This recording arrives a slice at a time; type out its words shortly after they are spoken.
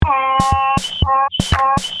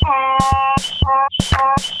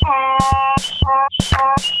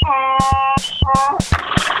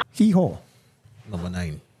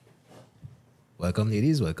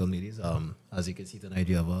As you can see tonight,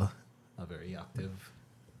 you have a very active,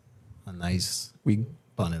 a nice We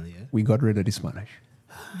panel here. we got rid of the Spanish.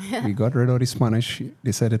 We got rid of the Spanish.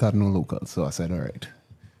 They said it had no locals, so I said, all right.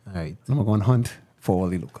 All right, I'm going to hunt for all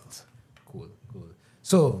the locals. cool.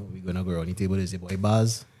 So we're gonna go around the table. Is your boy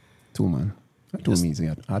Baz? Two, man. Too Just-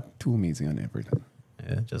 amazing. Too amazing on everything.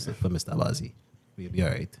 Yeah, just like for Mr. Bazi. We'll be all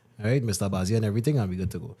right. All right, Mr. Bazi and everything, and we're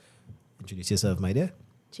good to go. Introduce yourself, my dear.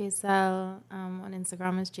 Jaycell on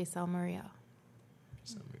Instagram is Jaycell Maria.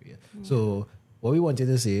 So what we wanted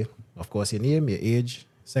to say, of course, your name, your age,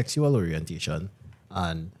 sexual orientation,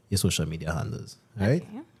 and your social media handles. All right?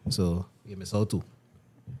 Okay. So you miss out too.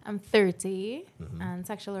 I'm 30 and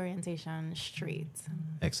sexual orientation straight.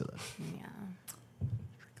 Excellent. Yeah.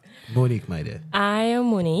 Monique, my dear. I am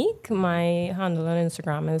Monique. My handle on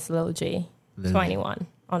Instagram is Lil J Lil J. 21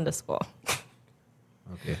 _.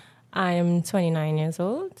 Okay. I am 29 years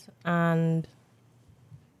old and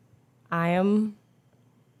I am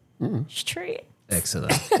straight.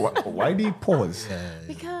 Excellent. Why do you pause?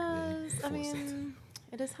 Because, I mean,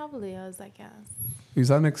 it is how layers, I guess. Is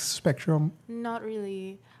that next spectrum? Not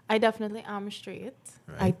really. I definitely am straight.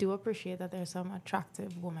 Right. I do appreciate that there's some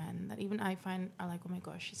attractive women that even I find are like, oh my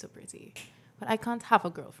gosh, she's so pretty. But I can't have a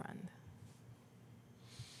girlfriend.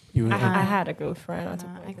 You I had a girlfriend at a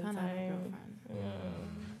I point in can't have a time.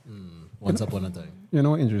 girlfriend. Once upon a time. You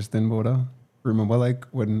know, interesting, Boda. Remember, like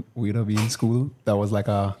when we'd be in school, that was like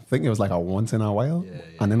I think it was like a once in a while, Yeah.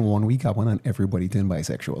 and then one week happened and everybody turned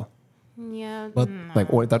bisexual. Yeah, But, no.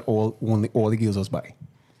 Like all the girls was bi.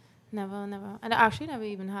 Never. And I actually never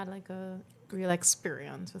even had like a real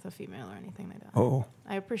experience with a female or anything like that. Oh,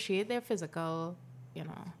 I appreciate their physical, you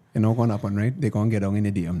know. you know, gonna happen, right? They gonna get down in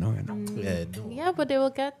the DM now, you know. Yeah, no. Yeah, but they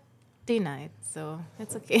will get denied, so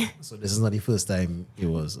it's okay. So this is not the first time it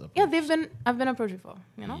was. Yeah, I've been approached before,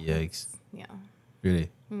 you know. Yikes. Yeah, Really?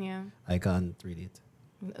 yeah. I can't read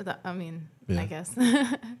it. I mean, Yeah. I guess.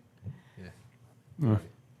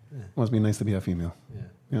 Must be nice to be a female, Yeah.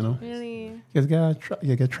 you know. Really,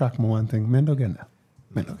 You get track more one thing. Men don't get that.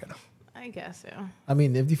 Men don't get that. I guess yeah. I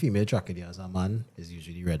mean, if the female tracking you as a man, is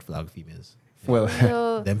usually red flag females. Well,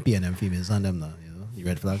 So, Them PNM females on them now, you know, the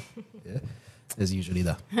red flag. Yeah. Is usually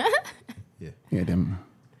that. yeah, them.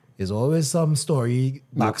 There's always some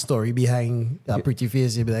backstory behind that pretty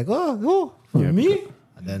face. You'll be like, oh, for Yeah, me?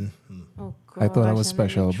 And then oh I thought I was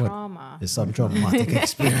gosh, and then the special, but- trauma. there's some traumatic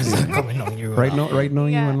experience that coming on you. Right now, you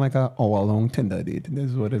Yeah. on like a hour-long Tinder date.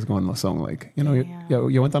 This is what it's going to sound like. You know, Yeah.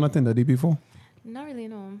 you went on a Tinder date before? Not really,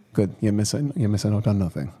 no. Good. You're missing out on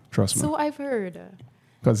nothing. Trust me. So I've heard.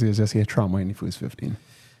 Because you just hear trauma in the first 15.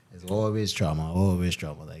 There's always trauma. Like,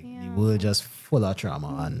 the Yeah. world just full of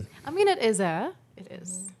trauma. And I mean, it is it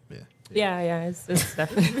is. yeah. Yeah, it's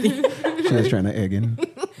definitely. She's trying to egg in.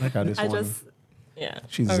 Like I just I want. just, yeah.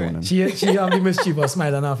 She's Okay. zoning. She have the mischievous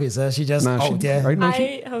smile on her face. She just Nah, out there. right now,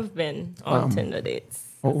 I have been on Tinder dates.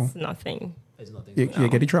 It's nothing. There's nothing. you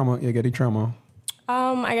get the trauma. You get the trauma.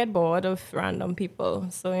 I get bored of random people,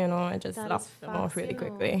 so you know I just That lop is them off facts, really you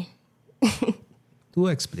know. quickly. To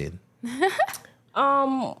explain.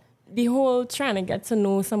 The whole trying to get to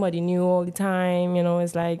know somebody new all the time, you know,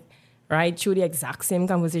 is like right through the exact same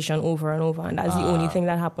conversation over and over, and that's the only thing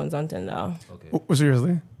that happens on Tinder. Okay. Oh,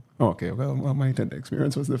 seriously? Oh, okay. Well, my Tinder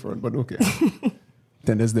experience was different, but okay.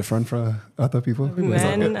 Tinder's different for other people.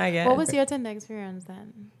 Men, I guess. What was your Tinder experience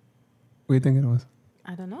then? What do you think it was?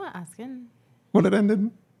 I don't know. Asking. What it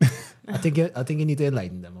ended? I think you need to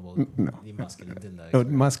enlighten them about No. the masculine Tinder. No,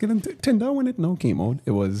 masculine Tinder, when it now came out,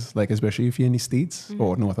 it was like, especially if you're in the States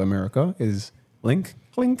or North America, is link,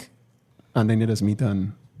 and then you just meet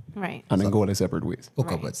and Right. then go their separate ways.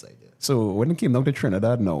 Hook up Right. website. Yeah. So when it came down to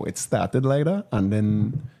Trinidad, no, it started like that, and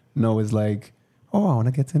then now it's like, oh, I want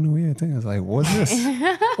to get to know you. Thing. I was like, what's this?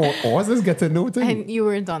 or what's this get to know thing? And you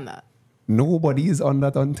weren't on that. Nobody is on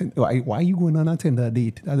that on Tinder. Why are you going on a Tinder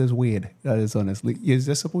date? That is weird. That is honestly. You're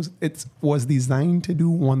just supposed it was designed to do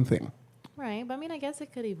one thing. Right. But I mean, I guess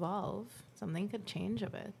it could evolve. Something could change a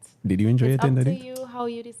bit. Did you enjoy It's your up Tinder to date? you how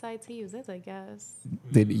you decide to use it, I guess.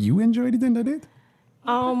 Did you enjoy the Tinder date?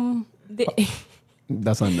 The-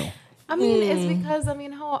 That's a no. I mean, it's because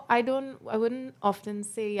how I wouldn't often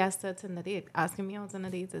say yes to a Tinder date. Asking me out on a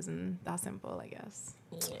date isn't that simple, I guess.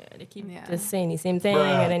 yeah, they keep Yeah. just saying the same thing,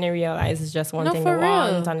 and then you realize it's just one No, thing for they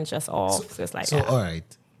want, real. and it's just off. So it's like, So, yeah. all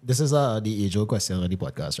right. This is the age-old question on the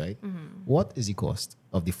podcast, right? What is the cost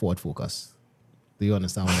of the Ford Focus? Do you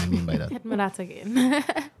understand what I mean by that? Hit me that again.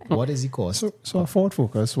 What is the cost So a Ford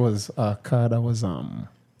Focus was a car that was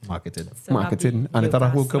marketed? Still have marketed, the and it had a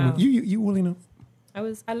whole smell. you only know.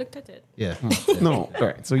 I looked at it. Yeah. No, all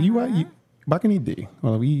right. So you back in the day.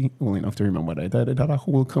 Well, we old enough to remember that it had a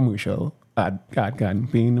whole commercial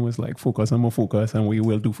campaign was like focus and more focus, and we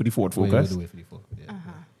will do for the Ford What you Focus. do with the four? Yeah.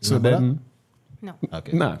 So Remember then, No.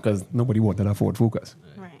 Okay. nah, because nobody wanted a Ford Focus.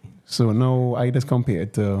 Right. So now I just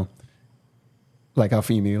compared to like a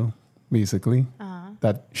female, basically,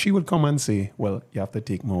 that she would come and say, well, you have to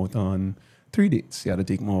take me out on 3 dates. You have to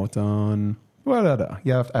take me out on, you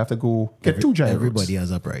have to go get 2 gyros. Everybody has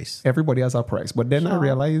a price. Everybody has a price. But then I Sure.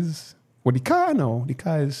 realize, well, the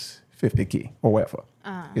car is 50K or whatever.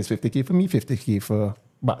 It's 50K for me, 50K for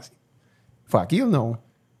Basi. For Gyal now,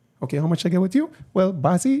 okay, how much I get with you? Well,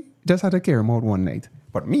 Basi just had to carry him out one night.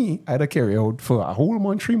 But me, I had to carry out for a whole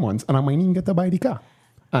month, 3 months, and I might even get to buy the car.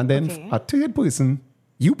 And then Okay. a third person,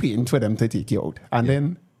 you paying for them to take you out. And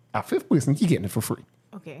then a fifth person, he getting it for free.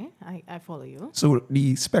 Okay. I follow you. So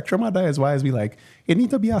the spectrum of that is why we like, it need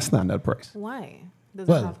to be a standard price. Why does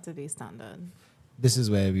Well- it have to be standard? This is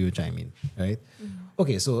where we will chime in, right?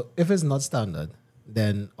 Okay, so if it's not standard,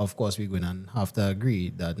 then of course we're going to have to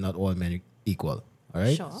agree that not all men are equal, all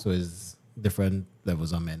right? Sure. So it's different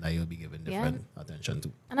levels of men that you'll be given different attention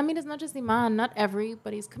to. And I mean, it's not just the man. Not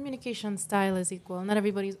everybody's communication style is equal. Not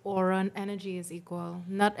everybody's aura and energy is equal.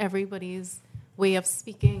 Not everybody's way of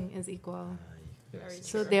speaking is equal.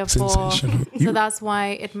 So therefore, so that's why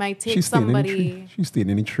it might take She stayed in the somebody. tree. She stayed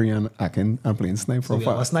in the tree and acting and playing sniper So we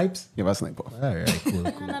have a snipes? You have a sniper. All right, cool.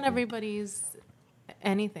 And not everybody's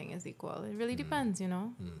anything is equal. It really depends, you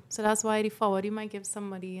know. So that's why the forward you might give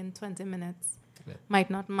somebody in 20 minutes Yeah. might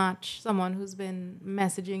not match someone who's been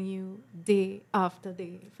messaging you day after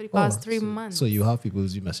day for the past 3 months. So you have people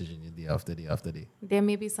who's messaging you day after day after day. There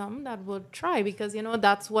may be some that would try because you know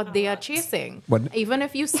that's what they are chasing. But- even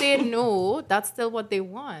if you say no, that's still what they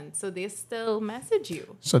want. So they still message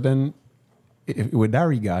you. So then, if, with that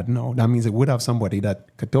regard, no, that means it would have somebody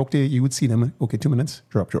that could talk to you. You would see them, okay, 2 minutes,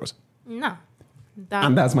 drop yours. Nah.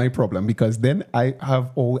 And that's my problem because then I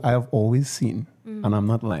have always seen, and I'm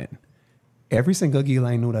not lying, every single girl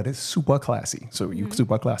I know that is super classy. So you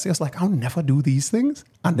super classy. I was like, I'll never do these things.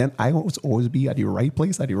 And then I will always be at the right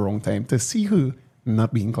place at the wrong time to see her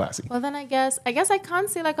not being classy. Well, then I guess I can't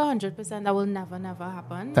say like 100% that will never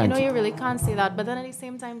happen. Thank you. You really can't say that. But then at the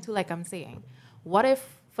same time, too, like I'm saying, what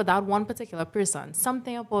if for that one particular person,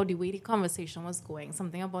 something about the way the conversation was going,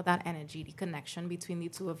 something about that energy, the connection between the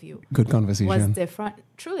two of you Good was conversation. different?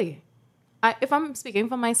 Truly. If I'm speaking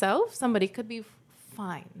for myself, somebody could be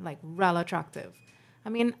fine, like real attractive. I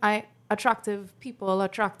mean, attractive people, I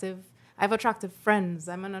have attractive friends.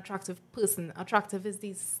 I'm an attractive person. Attractive is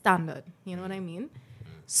the standard. You know what I mean?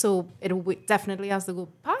 So it definitely has to go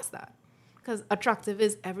past that. Because attractive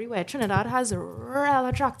is everywhere. Trinidad has real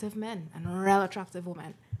attractive men and real attractive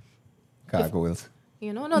women. Gargoyles.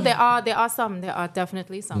 You know, no, there are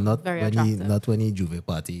definitely some Not very when attractive. not when you Juve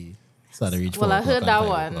party started reach Well, 4 I heard o'clock that and 5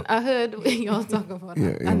 one. o'clock. I heard y'all talk about Yeah,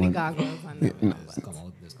 that. yeah, And the man. gargoyles. And Yeah, no. Just come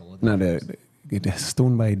out. No, they're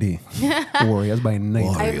stone by day, warriors by night.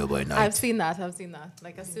 Wow. Warrior by night. I've seen that.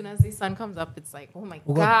 Like as soon as the sun comes up, it's like, oh my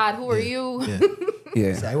Oh, God, who are yeah. you? Yeah.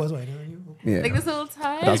 Yeah, See, I was whining on you. yeah. Like this whole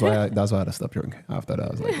time. That's why I had to stop drinking. After that,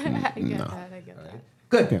 I was like, I get no. that. I get that.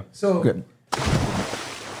 Good. Yeah. So Good.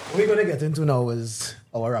 what we're going to get into now is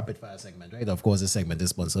our rapid fire segment, right? Of course, this segment is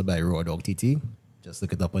sponsored by Raw Dog TT. Just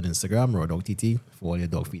look it up on Instagram, Raw Dog TT, for all your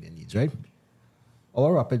dog feeding needs, right?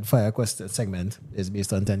 Our rapid fire question segment is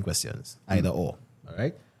based on 10 questions, either or, all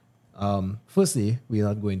right? Firstly, we're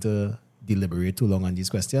not going to deliberate too long on these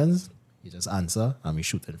questions. You just answer and we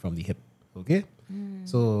shoot it from the hip, okay?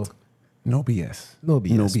 So, No BS. No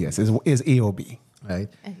BS. No BS. It's A or B. right?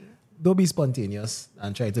 Okay. Don't be spontaneous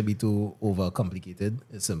and try to be too overcomplicated.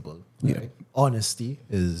 It's simple. Yeah. Right? Honesty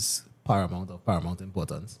is paramount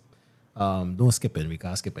importance. Don't skip it. We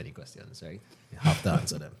can't skip any questions, right? You have to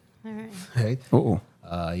answer them. All right. Right? Oh,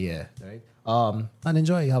 Yeah, right? And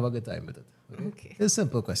enjoy, have a good time with it. Okay. It's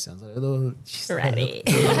simple questions. I don't, Ready.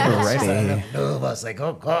 already. nervous, like,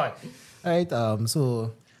 oh God. All right,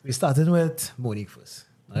 so we started with Monique first.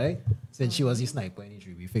 All right? Since she was the sniper in the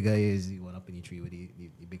tree, we figure he's the one up in the tree with the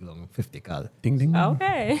big long 50 cal. Ding ding.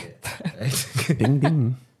 Okay. Right? Ding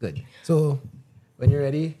ding. Good. So when you're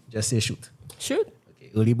ready, just say shoot. Shoot.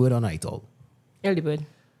 Okay. Early bird or night owl? Early bird.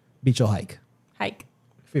 Beach or hike? Hike.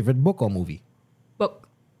 Favorite book or movie? Book.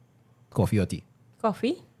 Coffee or tea?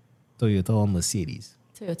 Coffee. Toyota or Mercedes?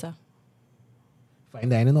 Toyota. Fine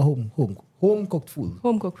dining or home cooked food?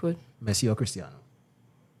 Home cooked food. Messi or Cristiano?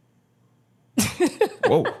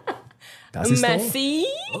 Whoa. That's his style? Messy.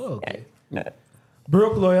 Oh, okay.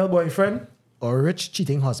 Broke loyal boyfriend or rich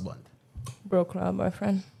cheating husband? Broke my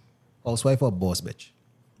boyfriend. Housewife or boss bitch?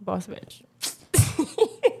 Boss bitch.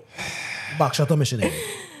 Backshot or missionary?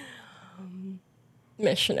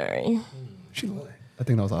 Missionary. I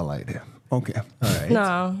think that was our lie there. Okay. All right.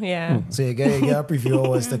 No, yeah. So you get a preview of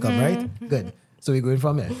what's to come, right? Good. So we're going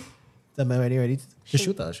from here. Tell me when you're ready to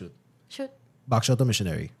shoot or shoot? Shoot. Back shot or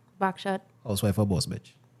missionary? Back shot. Housewife or boss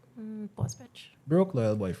bitch? Boss bitch. Broke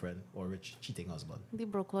loyal boyfriend or rich cheating husband? The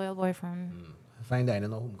broke loyal boyfriend. Fine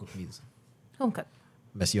dining or home cook, please. Home cook.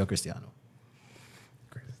 Messi or Cristiano?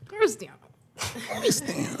 Cristiano.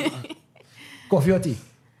 Coffee or tea?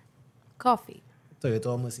 Coffee. Toyota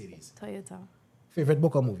or Mercedes? Toyota. Favorite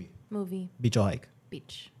book or movie? Movie. Beach or hike?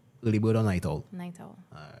 Beach. Early bird or night owl? Night owl.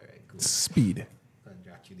 All right, cool. Speed.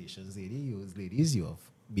 Congratulations, ladies. You have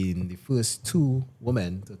been the first two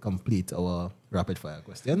women to complete our rapid fire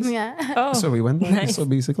questions. Yeah. Oh, So we went. nice. So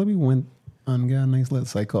basically, we went and got a nice little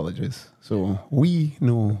psychologist. So we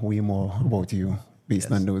know way more about you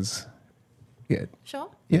based on those. Yeah. Sure.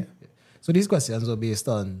 Yeah. So these questions were based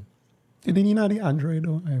on. Did you need the Android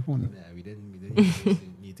or iPhone? Yeah, we didn't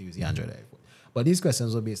need to use the Android iPhone. But these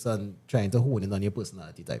questions were based on trying to hone in on your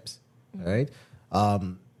personality types. All right.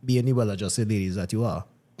 Being the well-adjusted ladies that you are,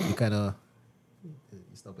 you kind of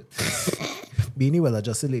stop it. Being the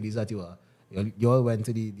well-adjusted ladies that you are, you all went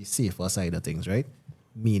to the safer side of things, right?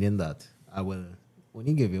 Meaning that I will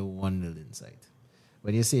only give you one little insight.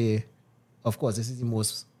 When you say, of course, this is the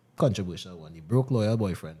most controversial one: the broke loyal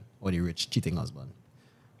boyfriend or the rich cheating husband.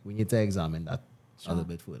 We need to examine that a little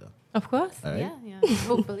bit further. Of course. All right. Yeah.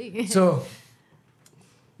 Hopefully. So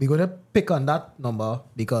we're gonna pick on that number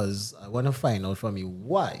because I want to find out from you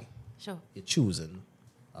why Sure. you're choosing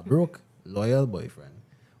a broke, loyal boyfriend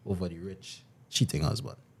over the rich, cheating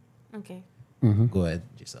husband. Okay. Go ahead,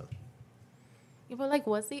 Jaycell. Yeah, but like,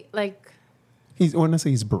 what's the like? He's when I say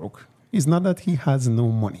he's broke, it's not that he has no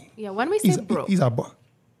money. Yeah, when we say broke, He's a bum.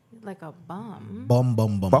 like a bum. Bum.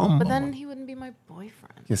 But then he wouldn't be my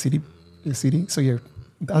boyfriend. You see the. You see the. So you're.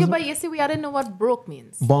 Yeah, but you see, we didn't know what broke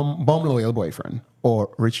means. Bum loyal boyfriend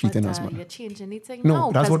or rich cheating But, husband. you're changing anything No,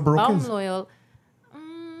 now. that's 'cause what broke bum is. loyal.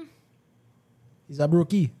 He's a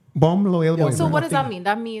brokey. Bum loyal boyfriend. So what does that mean?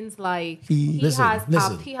 That means like he Listen, has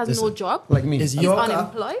no listen. job. Like me. Is He's your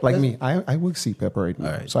unemployed. Like me, I work CPEP right now.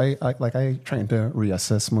 All right. So I trying to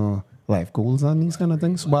reassess my life goals and these kind of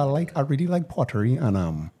things. But I really like pottery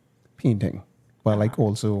and painting. But I like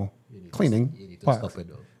also cleaning You need to parks. stop it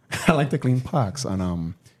though. I like to clean parks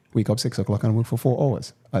and wake up 6 o'clock and work for 4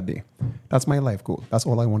 hours a day. That's my life goal. That's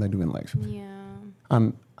all I want to do in life. Yeah.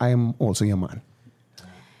 And I am also your man.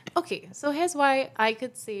 Okay, so here's why I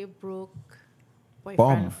could say broke boyfriend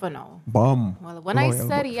Bum. for now. Bum. Well, when I Loyal said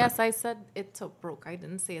boyfriend. yes, I said it's a broke. I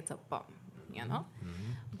didn't say it's a bum, you know?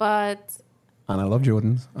 But And I love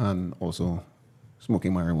Jordans and also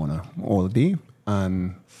smoking marijuana all day.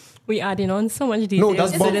 And We adding on so much details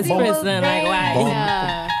that's to bum, this bum. person. Like, why? Bum.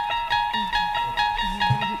 Yeah,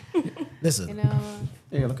 Listen, you know,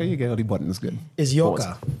 yeah, look how you get all the buttons good. it's your Pause.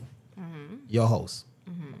 car, your house,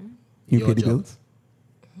 You your pay the job, bills.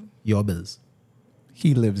 your bills.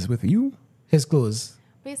 He lives with you. His clothes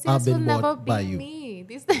but you see, have this will been never bought by be you. me.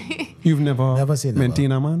 This You've never, Never say never.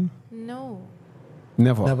 maintained a man? no.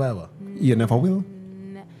 Never. Never ever. You never will?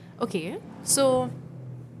 Okay, so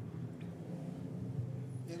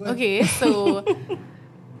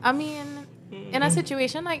I mean, in a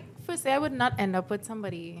situation like, firstly, I would not end up with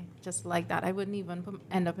somebody just like that. I wouldn't even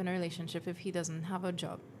end up in a relationship if he doesn't have a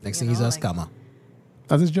job. Next you thing he's know, a like- scammer.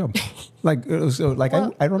 That's his job. Well,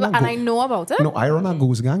 I run a and I know about it. No, I run a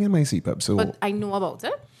goose gang in my CPEP. So But I know about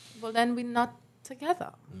it. Well, then we're not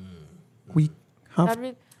together. we have. That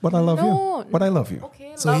re- But I love No, you. But I love you.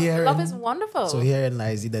 Okay, So love, here love in- is wonderful. So herein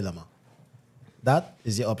lies the dilemma. That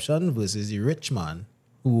is your option versus the rich man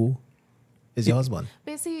who is your husband.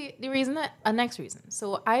 But see, the reason, next reason.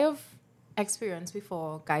 So I have experienced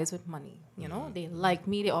before guys with money. You know, they like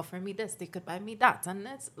me, they offer me this, they could buy me that, and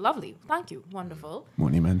it's lovely. Thank you, wonderful.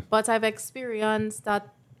 Money man. But I've experienced that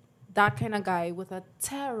kind of guy with a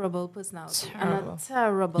terrible personality and Terrible. a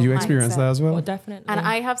terrible You experienced mindset. that as well? Oh, definitely. And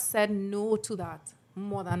I have said no to that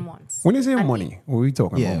more than once. When you say And money, what are we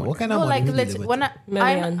talking Yeah, about? Money? what kind of No, money like we dealing legit. with? When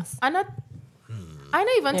Millions. I'm not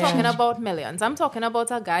even Yeah. talking about millions. I'm talking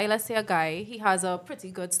about a guy. Let's say a guy. He has a pretty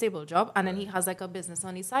good stable job, and then he has like a business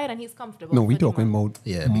on his side, and he's comfortable. No, we for the talking money. about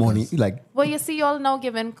Yeah, money. because- Like, Well, you see, y'all now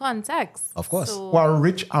giving context. Of course. So, well,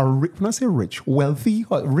 when I say rich, wealthy,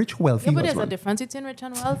 wealthy yeah, but there's a husband. difference between rich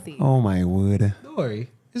and wealthy. Oh my word. Don't worry,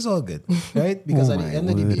 it's all good, right? Because Oh at the my end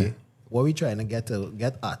of the word. day, what we're trying to get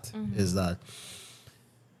at is that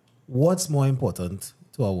what's more important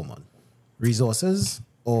to a woman, resources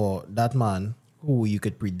or that man who you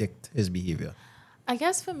could predict his behavior? I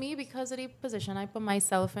guess for me, because of the position I put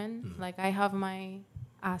myself in, like I have my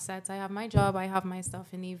assets, I have my job, I have my stuff.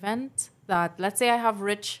 In the event that, let's say I have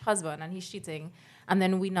rich husband and he's cheating, and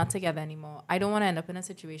then we're not together anymore. I don't want to end up in a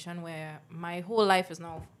situation where my whole life is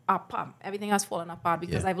now up. Everything has fallen apart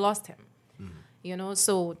because I've lost him. You know,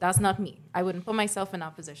 so that's not me. I wouldn't put myself in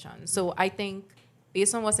that position. So I think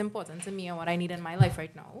based on what's important to me and what I need in my life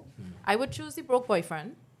right now, I would choose the broke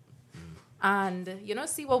boyfriend and, you know,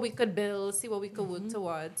 see what we could build, see what we could work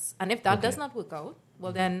towards. And if that does not work out,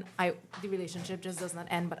 well, then the relationship just does not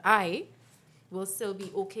end. But I will still be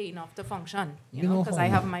okay enough to function, you know, because I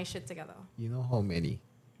have my shit together. You know how many?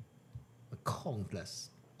 Countless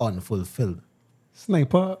unfulfilled.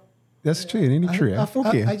 Sniper, that's true in the tree.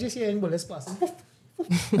 Okay. I just hear in bullets passing.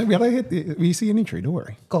 We see any tree, don't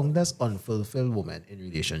worry. Countless unfulfilled women in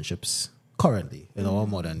relationships currently in our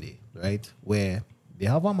modern day, right? Where they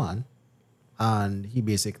have a man and he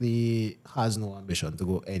basically has no ambition to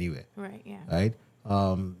go anywhere. Right, yeah. Right?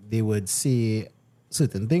 They would say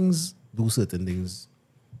certain things, do certain things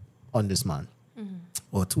on this man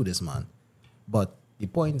or to this man. But the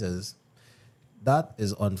point is, that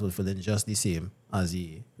is unfulfilling just the same as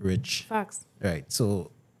the rich. Facts. Right. So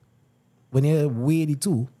when you weigh the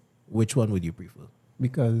two, which one would you prefer?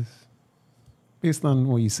 Because based on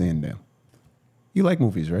what you're saying there, you like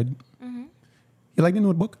movies, right? Mm-hmm. You like The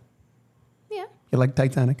Notebook? Yeah. You like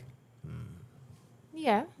Titanic?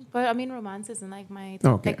 Yeah. But I mean, romance isn't like my...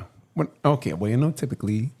 Okay. Well, you know,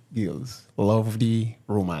 typically girls love the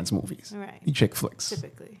romance movies. Right. The chick flicks.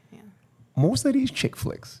 Typically, yeah. Most of these chick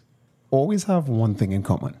flicks always have one thing in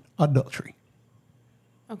common: adultery.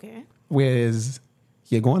 Okay. Whereas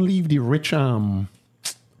you're going to leave the rich, you're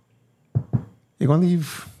going to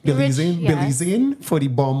leave The Billy rich, Zane, yes. Billy Zane for the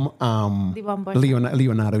bum, The bum boyfriend.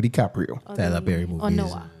 Leonardo DiCaprio. Tyler Perry movies.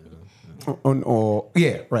 Or Noah.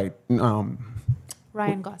 Right.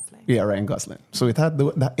 Ryan Gosling. Yeah, Ryan Gosling. So it had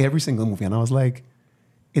that every single movie, and I was like,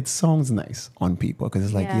 it sounds nice on people because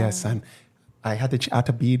it's like, Yeah. yes, and I had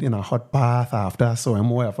to be in a hot bath after I saw him,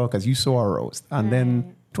 whatever, because you saw a roast, and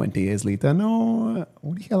then 20 years later, no,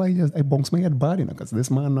 what the hell? I bounced my head bad, you know, because this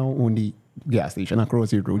man now own the gas station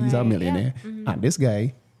across the road. He's a Right, millionaire, yeah. and this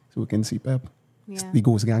guy, so we can see Pep, Yeah. the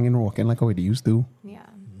ghost gang in rocking like how they used to. Yeah.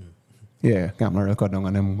 Yeah, camera record down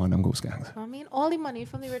on them ghost gangs. I mean, all the money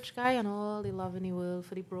from the rich guy and all the love in the world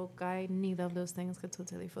for the broke guy, neither of those things could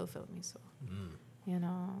totally fulfill me. So, you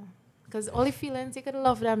know, because all the feelings, you could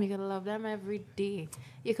love them every day.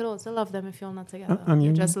 You could also love them if you're not together. And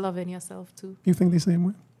You're you- just loving yourself too. You think the same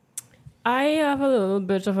way? I have a little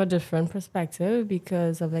bit of a different perspective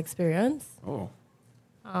because of experience. Oh.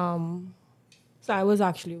 So I was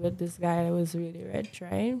actually with this guy that was really rich,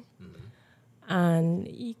 right? And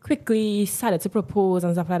he quickly started to propose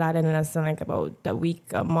and stuff like that. And then that's like about a week,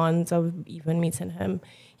 a month of even meeting him.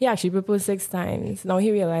 He actually proposed 6 times. Now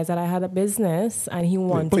he realized that I had a business and he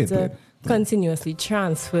wanted Play to it. continuously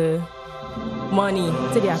transfer money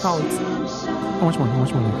to the account. How much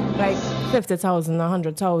money? Like 50,000,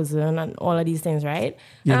 100,000 and all of these things, right?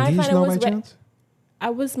 You and engaged now by chance?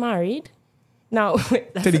 I was married. Now,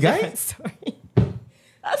 that's To the a guy? different story.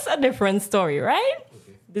 That's a different story, right?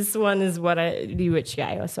 This one is what the rich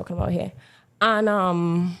guy I was talking about here.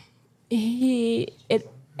 And it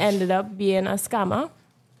ended up being a scammer.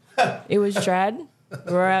 It was dread.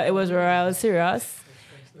 It was real serious.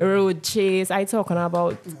 Road chase. I talking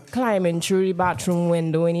about climbing through the bathroom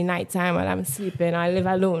window in the nighttime while I'm sleeping. I live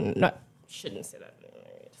alone. No, shouldn't say that.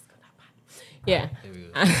 Yeah.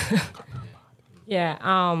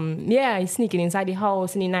 Yeah, he's sneaking inside the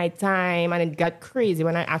house in the nighttime, and it got crazy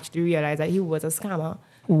when I actually realized that he was a scammer.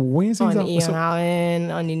 When is he On up- Ian so,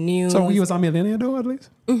 Allen, on the news. so he was a millionaire though, at least?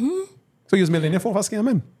 Mm-hmm. So he was a millionaire for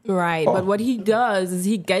scamming? Right, Oh. but what he does is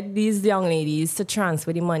he get these young ladies to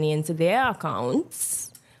transfer the money into their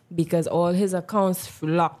accounts because all his accounts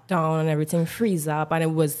locked down and everything freeze up, and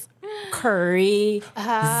it was crazy.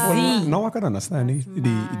 Well, now I can understand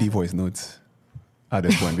the voice notes at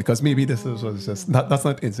this point because maybe this was just, that's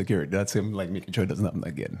not insecurity. That's him like making sure it doesn't happen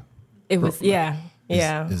again. It was, yeah.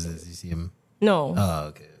 Is you see him? No,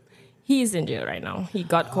 Okay. he's in jail right now. He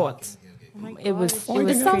got caught. Oh my It was, gosh. it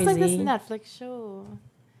was It sounds like this crazy. Netflix show.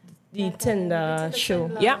 The Tinder show.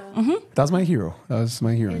 Tinder. Yeah. Mm-hmm. That's my hero. That's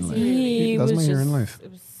my hero in life. He That's was my hero just, in life.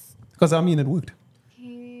 it was- Because I mean, it worked.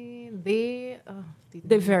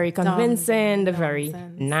 They're very Dumb convincing. They're very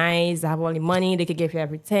nonsense. nice. They have all the money. They could give you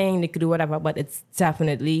everything. They could do whatever, but it's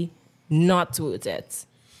definitely not worth it.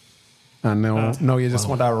 And now you just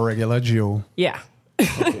want that regular Joe. Yeah.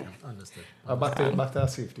 Understood. Back to our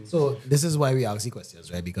safety. So this is why we ask the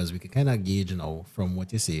questions, right? Because we can kind of gauge now from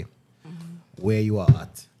what you say where you are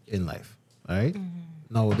at in life. All right?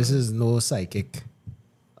 Now, this is no psychic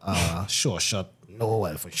sure shot. No,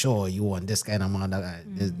 well, for sure, you want this kind of man. I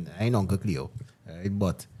ain't Uncle Cleo. All right?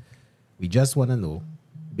 But We just want to know,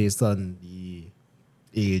 based on the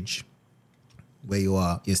age, where you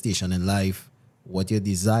are, your station in life, what your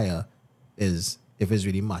desire is, if it's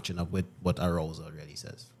really matching up with what arousal really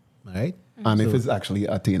says. All right? And if it's actually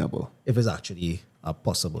attainable. If it's actually a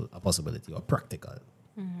possibility or practical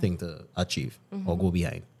thing to achieve or go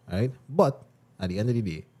behind. All right? But at the end of the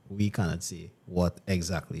day, we cannot say what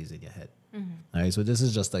exactly is in your head. All right? So this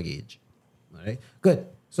is just a gauge. All right? Good.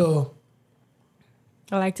 So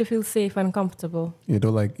I like to feel safe and comfortable. You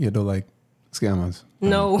don't like scammers.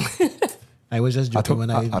 No. I was just joking when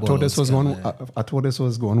I thought this was going. I thought this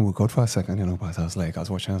was going to work out for a second, but I was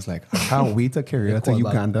watching. I was like, I can't wait to carry her to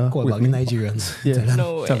Uganda. Call with back me. Nigerians. Yeah,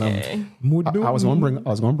 No tell them. way. I was going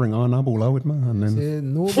to bring on Ebola with me, and then Say,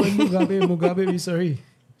 no, boy, Mugabe, we sorry.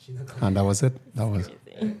 and that was it. That was.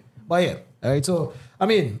 But yeah, all right. So I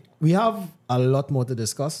mean, we have a lot more to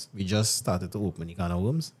discuss. We just started to open the can of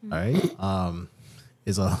worms. All right.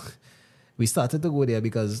 We started to go there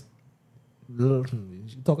because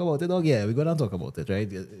talk about it. Oh yeah, we're gonna talk about it, right?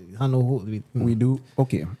 I know who We do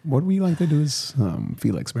okay. What we like to do is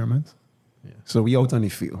field experiments. Yeah. So we out on the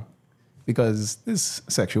field because this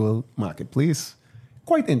sexual marketplace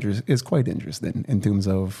is quite interesting in terms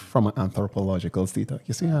of from an anthropological state.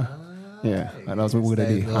 You see, yeah, and that's what we're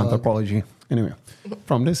gonna do. Anthropology. Anyway,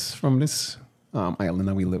 from this island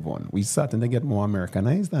that we live on, we starting to get more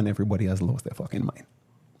Americanized, and everybody has lost their fucking mind.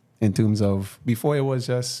 In terms of, before it was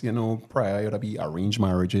just, prior, it would be arranged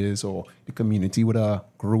marriages or the community with a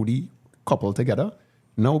grody couple together.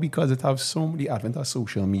 Now, because it has the advent of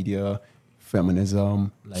social media,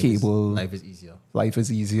 feminism, cable. Life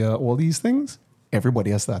is easier, all these things,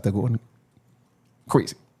 everybody has started going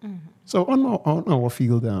crazy. So on our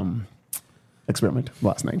field experiment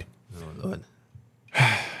last night, Oh Lord.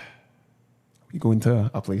 we go into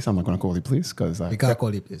a place. I'm not going to call the place because We can't call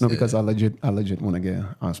the place. No, because I legit want to get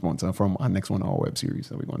a sponsor from our next one, our web series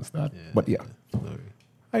that we're going to start. But yeah, Sorry.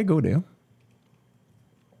 I go there.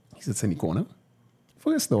 He sits in the corner.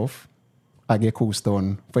 First off, I get coast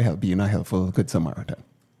on for being a helpful good Samaritan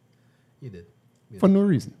You did. for no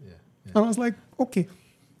reason. Yeah. And I was like, okay,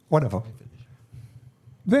 whatever.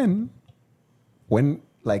 Then, when,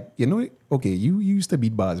 okay, you used to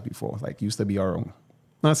beat bars before, used to be around.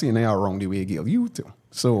 Not saying they are wrong the way, Gyal. You too.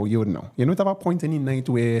 So you would know. You know, at a point in the night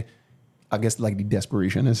where I guess the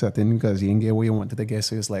desperation is setting because you didn't get what you wanted to get.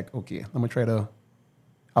 So it's okay, I'm going to try to.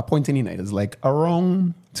 A point in the night is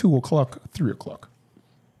around 2 o'clock, 3 o'clock.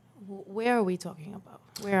 Where are we talking about?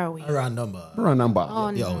 Where are we? Around number. Around number. Oh,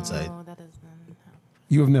 You're no, outside. that doesn't happen.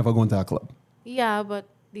 You have never gone to a club? Yeah, but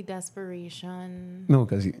the desperation. No,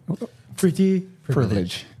 because you. Pretty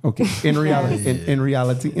Privilege. Okay. In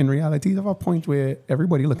reality, there's a point where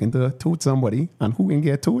everybody looking to toot somebody, and who can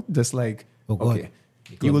get toot, just Oh, God. okay,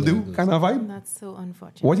 you will do kind of vibe. That's so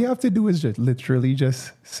unfortunate. What you have to do is just literally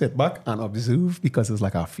just sit back and observe because it's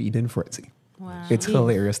like a feeding frenzy. Wow. It's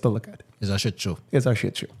hilarious to look at. It's a shit show. It's a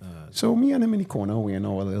shit show. So me and him in the corner, we in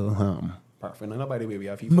our little paraphernalia. By the way, we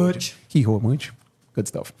have Merch. merch. Good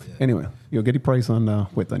stuff. Yeah. Anyway, you'll get the price on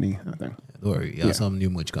with any thing. Don't worry. You have some new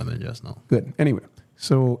merch coming just now. Good. Anyway,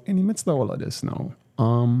 so in the midst of all of this now,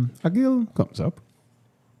 a girl comes up.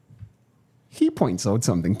 He points out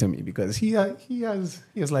something to me because he has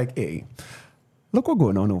like, hey, look what's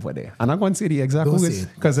going on over there. And I'm going to say the exact Don't words say it.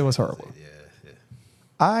 because it was horrible. Yeah.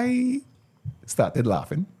 I started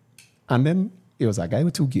laughing, and then it was a guy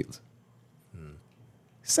with two girls.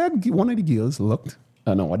 Said one of the girls looked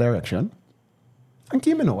in our direction and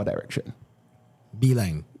came in our direction.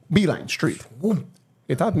 Beeline. Beeline, straight. Boom.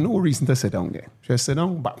 It had no reason to sit down there. She just sit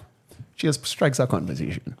down, bam. She just strikes a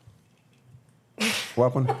conversation.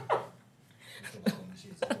 What happened?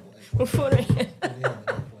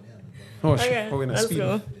 Oh, Okay, we're gonna let's speed.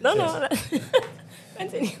 go. No.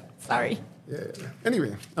 Continue. Sorry. Yeah.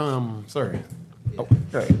 Anyway, sorry. Oh,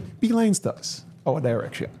 right. Beeline starts our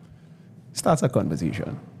direction. Starts a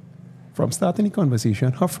conversation. From starting the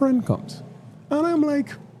conversation, her friend comes. And I'm like,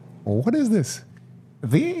 what is this?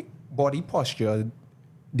 They body postured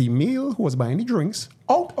the male who was buying the drinks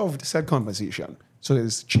out of the said conversation. So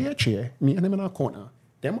it's chair, me and him in our corner,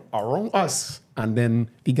 them around us, and then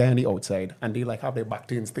the guy on the outside, and they have their back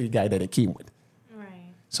to the guy that they came with. Right.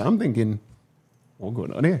 So I'm thinking, what's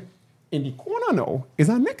going on there? In the corner now is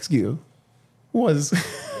our next girl was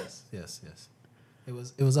Yes. It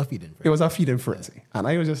was a feeding. it was a feeding frenzy. And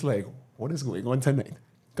I was just like, what is going on tonight?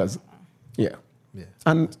 Because yeah.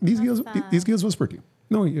 And these girls was pretty.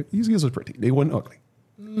 No, these girls was pretty. They weren't ugly.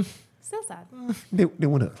 Still sad. They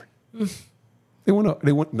weren't ugly. They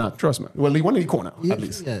weren't not trust me. Well, they weren't in the corner, at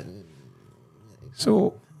least. Yeah.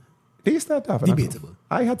 So They start off. Debatable.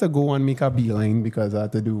 I had to go and make a beeline because I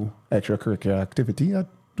had to do extracurricular activity at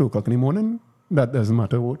 2:00 in the morning. That doesn't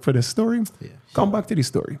matter for this story. Yeah. Come back to the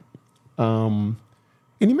story. In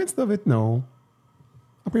the midst of it now,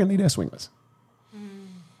 apparently they're swingers.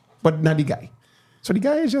 But not the guy. So the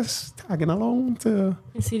guy is just tagging along to...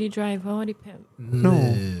 You see the driver or the pimp? No,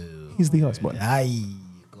 he's the husband. Aye.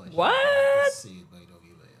 Gosh. What? Say it by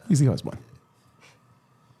doggy way. He's the husband.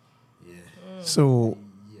 Yeah. So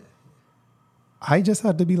I just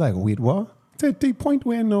had to be like, wait, what? To the point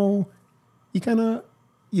where now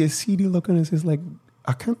you see the look on his face like,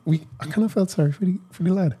 I kind of felt sorry for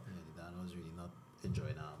the lad. Yeah, Dan was really not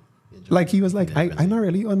enjoying Like he was like, I'm not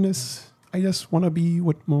really on this. I just want to be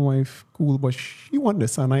with my wife, cool, but she want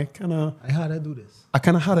this, and I kind of had to do this.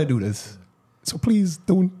 had to do this. So please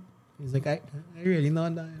don't. He's like, I really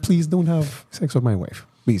not that. Please don't have sex with my wife,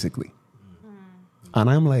 basically. And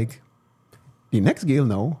I'm like, the next girl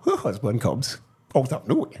now, her husband comes out of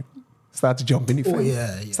nowhere, starts jumping the fence, Oh,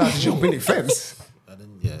 yeah. starts jumping the fence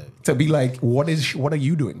Yeah. to be like, what are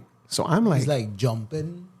you doing? So I'm like, He's like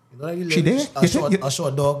jumping. You know, like She there? a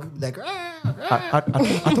short dog, like,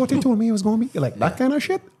 I thought he told me he was going to be like that kind of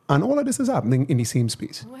shit, and all of this is happening in the same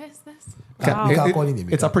space. Where is this? We can't call it name.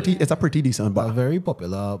 It's a pretty decent a bar. very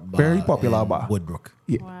popular bar. Very popular in bar. Woodbrook.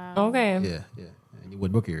 Yeah. Wow. Okay. Yeah. In the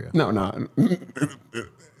Woodbrook area. No.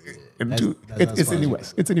 That's It's in the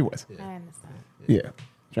west. It's in the west. I understand. Yeah.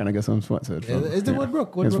 Trying to get some sponsored. Yeah, it's the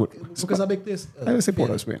Woodbrook. It's Woodbrook is a big place. I would say Port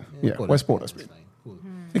of Spain. Yeah, West Port of Spain. That's fine. Cool.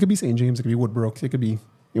 It could be St. James. It could be Woodbrook. It could be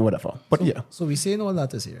whatever. But yeah. So we're saying all that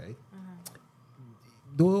to say, right?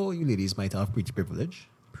 Though you ladies might have pretty privilege,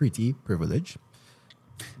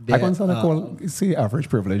 I consider say average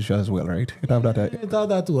privilege as well, right? It have that. it have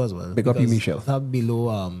that too as well. Big up you, because Michelle. It have below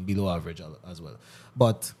average as well.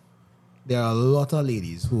 But there are a lot of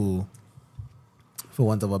ladies who, for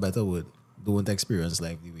want of a better word, don't experience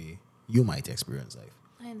life the way you might experience life.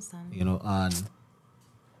 I understand. You know,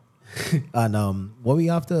 and what we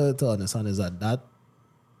have to understand is that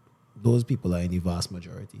those people are in the vast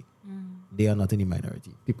majority. They are not in the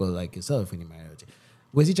minority. People like yourself in the minority.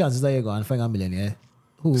 What's the chances that you go and find a millionaire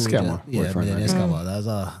who Scammer. millionaire scammer?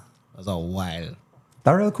 That's a wild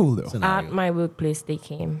That real cool though. scenario. At my workplace, they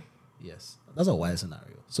came. Yes, that's a wild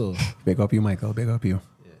scenario. So Big up you, Michael. Big up you.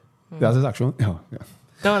 yeah. That's his actual. Oh, yeah.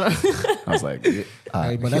 No. I was like, yeah,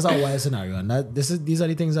 Right, but that's a wild scenario, and these are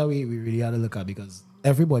the things that we really had to look at, because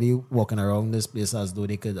everybody walking around this place as though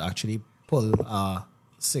they could actually pull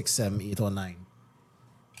 6, 7, 8, or 9.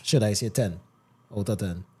 Should I say 10 out of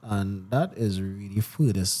 10? And that is really the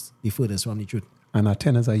furthest from the truth. and a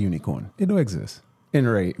 10 is a unicorn. They don't exist in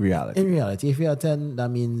reality. In reality, if you're 10, that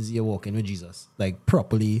means you're walking with Jesus, like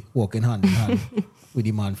properly walking hand in hand with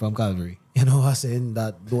the man from Calvary. You know what I'm saying?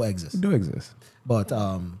 That don't exist. They don't exist. But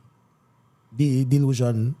the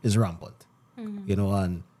delusion is rampant, you know,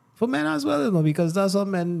 and for men as well, you know, because there's some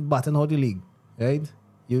men batting out the league, right?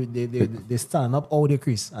 They stand up all the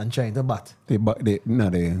crease and trying to bat. They're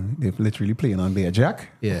literally playing on Bear Jack.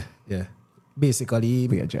 Yeah. Basically,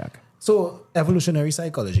 Bear Jack. so evolutionary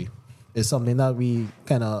psychology is something that we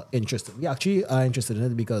kind of interested. We actually are interested in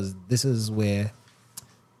it because this is where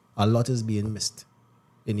a lot is being missed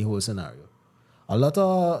in the whole scenario. A lot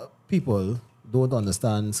of people don't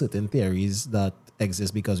understand certain theories that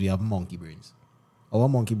exist because we have monkey brains. Our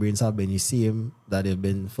monkey brains have been the same that they've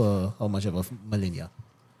been for how much of a millennia.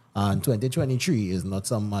 And 2023 is not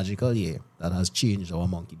some magical year that has changed our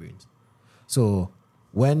monkey brains. So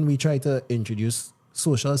when we try to introduce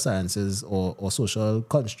social sciences or social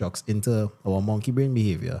constructs into our monkey brain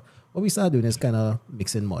behavior, what we start doing is kind of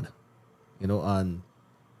mixing mud, you know, and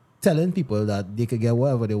telling people that they could get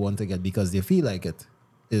whatever they want to get because they feel like it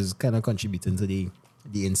is kind of contributing to the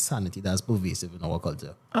insanity that's pervasive in our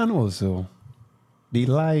culture. And also, the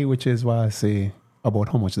lie, which is why I say about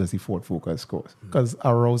how much does the Ford Focus cost. Because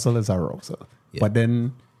arousal is arousal. Yeah. But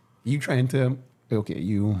then you trying to,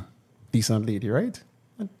 you decent lady, right?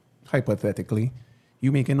 And hypothetically,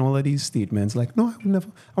 you making all of these statements like, no, I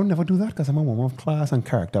would never do that because I'm a woman of class and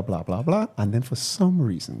character, blah, blah, blah. And then for some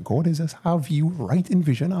reason, God is just have you right in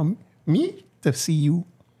vision of me to see you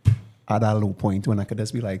at that low point when I could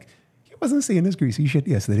just be like, he wasn't saying this greasy shit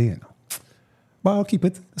yesterday, you know. But I'll keep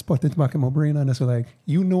it, spot it back in my brain, and it's like,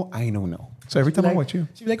 you know, I know now. So every time I watch you,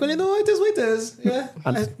 She's like, well, you know, it is what it is. Yeah.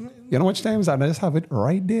 and you know which times I just have it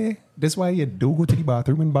right there. That's why you do go to the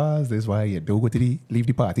bathroom in bars. That's why you do go to leave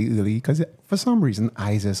the party early. Because for some reason,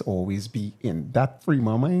 I just always be in that frame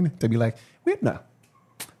of mind to be like, wait now,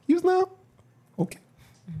 use now, okay,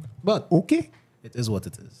 But okay. it is what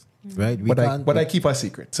it is, right? But I keep a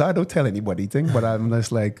secret, so I don't tell anybody thing. But I'm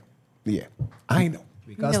just like, yeah, I know.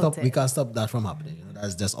 We can't stop that from happening. You know,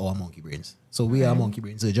 that's just our monkey brains. So we are monkey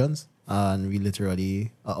brain surgeons, and we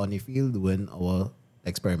literally are on the field doing our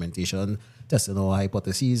experimentation, testing our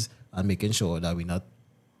hypotheses, and making sure that we're not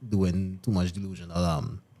doing too much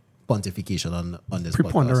delusional pontification on this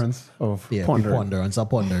Preponderance podcast. of Preponderance of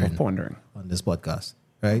pondering on this podcast,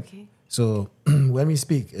 right? Okay. So when we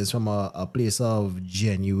speak, it's from a place of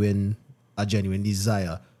genuine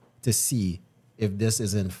desire to see if this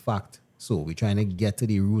is in fact so. We're trying to get to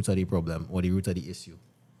the root of the problem or the root of the issue.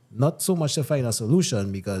 Not so much to find a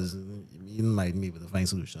solution, because you might be able to find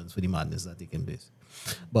solutions for the madness that's taking place,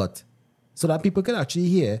 but so that people can actually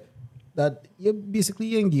hear that you're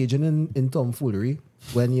basically engaging in tomfoolery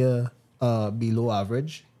when you're below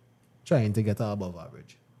average, trying to get above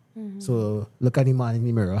average. So look at the man in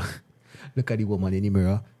the mirror, look at the woman in the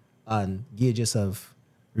mirror, and gauge yourself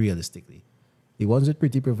realistically. The ones with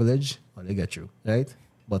pretty privilege, well, they get through, right?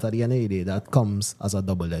 But at the end of the day, that comes as a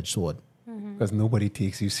double-edged sword. Because nobody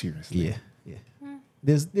takes you seriously. Yeah.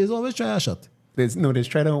 There's always try a shot. They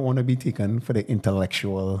try to want to be taken for the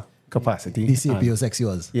intellectual capacity. The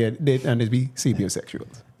sapiosexuals. Yeah, and they be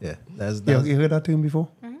sapiosexuals. Yeah. That's You heard that term before?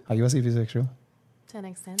 Are you a sapiosexual? To an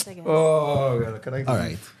extent, I guess. Oh, can I? all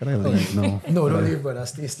right. Can I leave? No. No, don't leave, brother.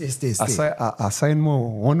 Stay. I said more.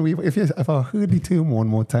 One week. If I heard the term one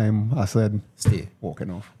more time, I said Stay. walking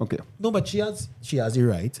off. Okay. No, but she has the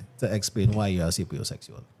right to explain why you are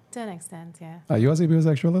sapiosexual. To an extent, yeah. Are you a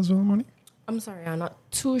sapiosexual as well, Monique? I'm sorry, I'm not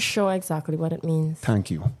too sure exactly what it means.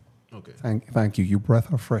 Thank you. Okay. Thank you. You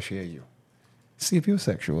breath of fresh air, you.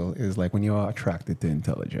 Sapiosexual is like when you are attracted to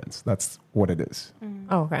intelligence. That's what it is.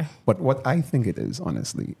 Oh, okay. But what I think it is,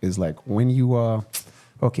 honestly, is like when you are,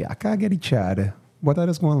 okay, I can't get a Chad, but I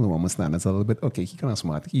just want to lower my standards a little bit. Okay, he kind of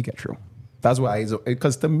smart. He get through. That's why,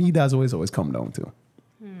 because to me, that's always come down to.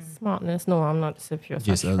 Smartness. No, I'm not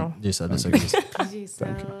sapiosexual. Jaycell disagrees.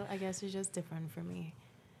 Jaycell, I guess you're just different from me.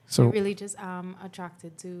 So You're really just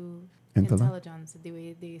attracted to intelligence, the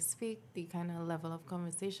way they speak, the kind of level of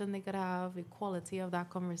conversation they could have, the quality of that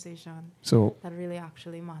conversation. So That really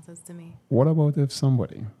actually matters to me. what about if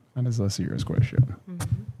somebody, and this is a serious question,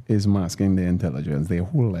 is masking their intelligence their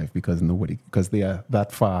whole life because they are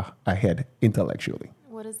that far ahead intellectually?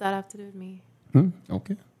 What does that have to do with me?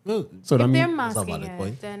 Okay. Well, So that If they're means That's a masking valid it,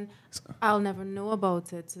 point. then I'll never know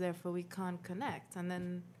about it, so therefore we can't connect. And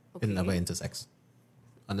then, it never intersects.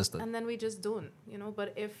 Understood. And then we just don't,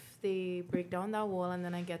 But if they break down that wall and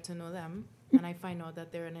then I get to know them and I find out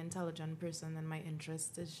that they're an intelligent person, then my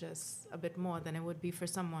interest is just a bit more than it would be for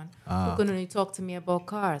someone who can only talk to me about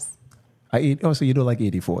cars. So you don't like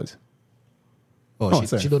 84s?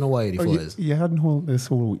 She don't know what 84 is. You had this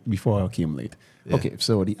whole week before I came late. Yeah. Okay,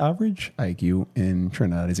 so the average IQ in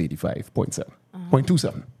Trinidad is 85.7,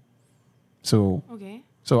 0.27. So Okay.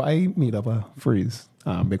 so I made up a phrase,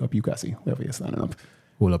 big up you, Cassie, wherever you're standing up.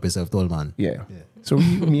 Hold up yourself, tall man. Yeah. So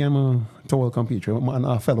me and my tall compatriot, and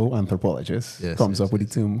a fellow anthropologist, Yes, comes yes, up with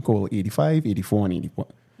the term called 85, 84, and 81.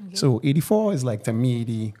 Okay. So 84 is like, to me,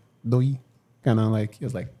 the doy, kind of like,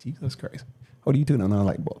 it's like, Jesus Christ, how do you turn on a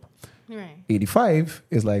light bulb? Right. 85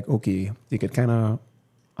 is like, okay, you could kind of...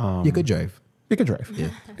 You could drive. You could drive. Yeah.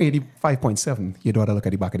 85.7, you don't have to look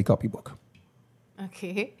at the back of the copybook.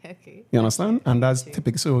 Okay. Okay. You understand? And that's Gotcha.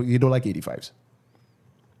 typical. So you don't like 85s.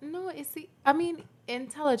 No,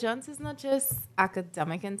 intelligence is not just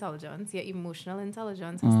academic intelligence. Your emotional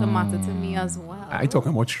intelligence has to matter to me as well. I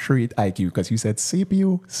talking about straight IQ because you said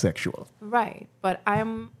sapiosexual. Right. But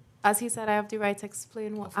as he said, I have the right to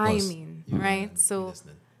explain what Of I course. mean, You right? are So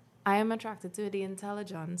listening. I am attracted to the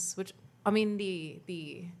intelligence, which,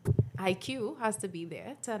 the IQ has to be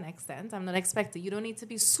there to an extent. I'm not expecting, you don't need to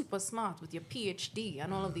be super smart with your PhD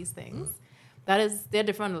and all of these things. There are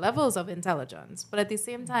different levels of intelligence. But at the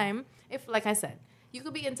same time, if, like I said, you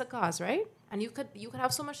could be into cars, right? And you could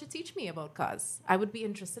have so much to teach me about cars. I would be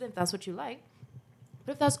interested if that's what you like.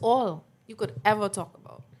 But if that's all you could ever talk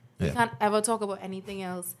about, you Yeah. can't ever talk about anything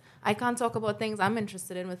else. I can't talk about things I'm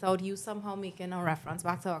interested in without you somehow making a reference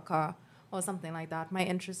back to a car or something like that. My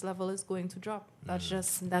interest level is going to drop. That's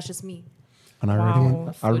just me. And I Wow,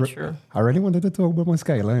 that's so true. I really wanted to talk about my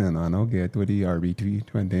Skyline and I now get with the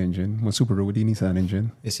RB320 engine, my Subaru with the Nissan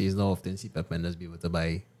engine. You see, it's not often see pep members be able to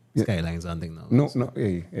buy Yeah. Skylines and things now. No,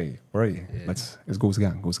 hey, right. Yeah. It's Ghost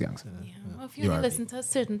Gangs. Yeah. Well, if you You only are listen to a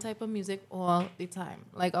certain type of music all the time,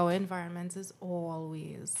 like our environment is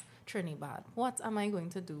always Trinidad, what am I going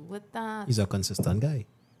to do with that? He's a consistent guy.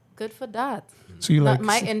 Good for that. So you like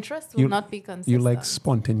My interest will you- not be consistent. you like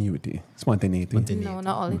spontaneity. No,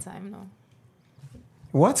 not all the time, no.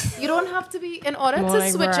 What? You don't have to be, in order More to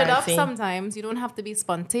like switch it up variety. sometimes, you don't have to be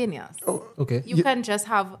spontaneous. Okay. You can just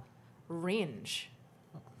have range.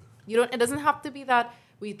 You don't. It doesn't have to be that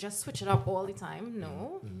we just switch it up all the time.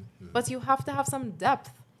 No, but you have to have some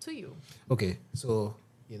depth to you. Okay, so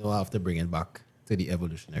I have to bring it back to the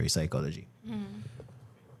evolutionary psychology.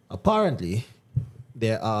 Apparently,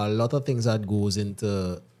 there are a lot of things that goes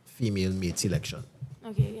into female mate selection.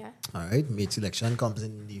 Okay, yeah. All right, mate selection comes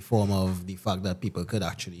in the form of the fact that people could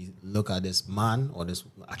actually look at this man or this.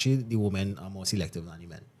 Actually, the women are more selective than the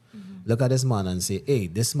men. Look at this man and say, "Hey,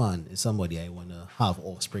 this man is somebody I want to have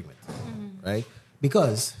offspring with," right?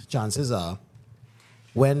 Because chances are,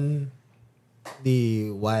 when the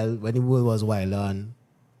world was wilder and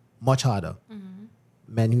much harder,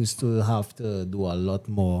 men used to have to do a lot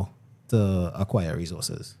more to acquire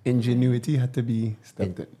resources. Ingenuity had to be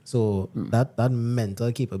stunted. So that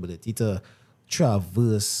mental capability to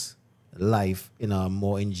traverse life in a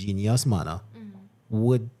more ingenious manner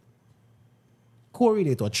would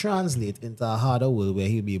correlate or translate into a harder world where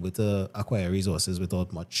he'll be able to acquire resources without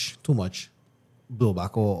too much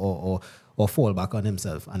blowback or fall back on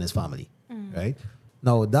himself and his family. Right?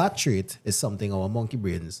 Now that trait is something our monkey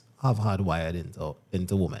brains have hardwired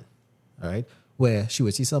into women. All right? Where she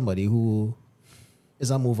would see somebody who is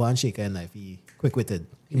a mover and shaker in life, he quick-witted,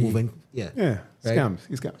 he moving, Yeah, right? scams.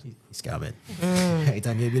 He scams. He's scamming. Right?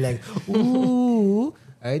 And he'll be like, ooh,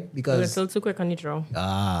 right? A Because little too quick on the draw.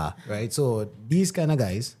 right. So these kind of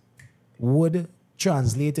guys would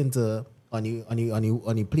translate into on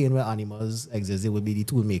the plane where animals exist. They would be the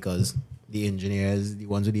tool makers, the engineers, the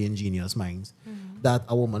ones with the ingenious minds. That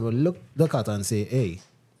a woman would look at and say, "Hey,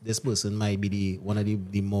 this person might be one of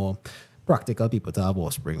the more practical people to have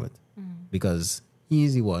offspring with, because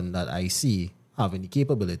he's the one that I see having the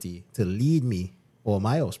capability to lead me or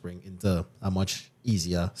my offspring into a much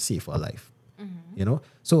easier, safer life."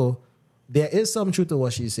 So there is some truth to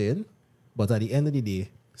what she's saying, but at the end of the day,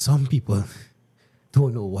 some people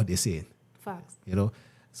don't know what they're saying. Facts.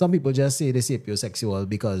 Some people just say they're sapiosexual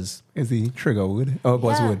because Is the trigger word or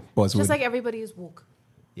buzzword? Buzzword. Just like everybody is woke.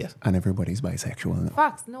 yes, And everybody's bisexual now.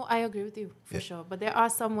 Facts. No, I agree with you for sure. But there are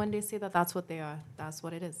some when they say that's what they are. That's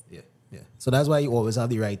what it is. yeah. So that's why you always have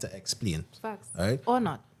the right to explain, Facts. all right? Or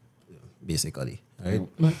not. Basically, all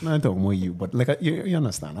right? Not talking about you, but like you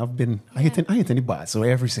understand. I hit in the bar, so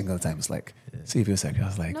every single time it's like, see if you're sexual. I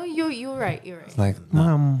was like, No, you're right. You're right. it's like,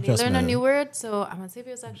 mom. They Trust learn me. a new word, so I'm a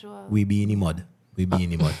sapiosexual. We be in the mud.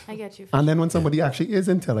 I get you. And then when somebody actually is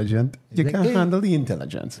intelligent, you like, can hey. handle the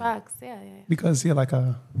intelligence Facts. Yeah. because you're like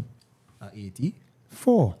a 80.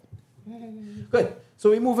 4. Good. So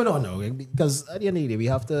we're moving on now, right? Because at the end of the day, we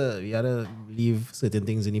had to leave certain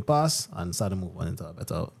things in the past and start to move on into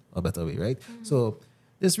a better way, right? So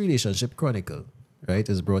this relationship chronicle, right,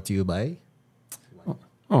 is brought to you by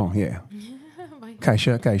Oh yeah, Bye.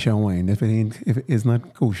 Kaisha wine. If it's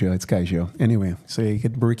not kosher, it's Kaisha. Anyway, so you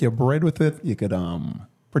could break your bread with it. You could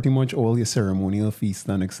pretty much all your ceremonial feast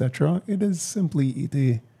and etc. It is simply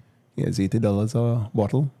 $80 a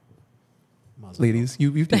bottle. Ladies,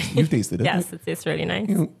 you've tasted it. Yes, it tastes really nice.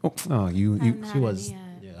 You. I'm she not was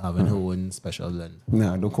ready yet. having her own special blend,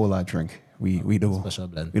 No, don't call that drink. We don't. special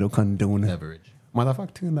blend We don't condone it. beverage. Matter of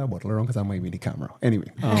fact, turn that bottle around because I might be the camera. Anyway,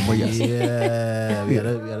 but yes, Yeah, we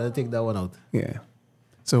gotta take that one out. yeah.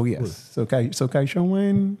 So yes, so Kaisha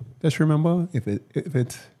wine. Just remember, if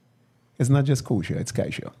it's not just kosher, it's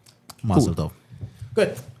Kaisha. Mazel tov.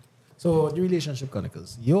 Good. So the relationship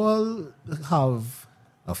chronicles. You all have,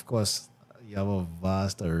 of course, you have a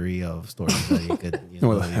vast array of stories that you could, you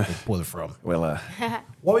could pull from. Well,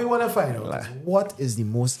 What we want to find out is what is the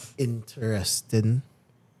most interesting,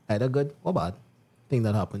 either good or bad, thing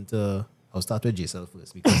that happened to. I'll start with Jaycell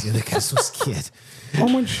first because you're like so scared. how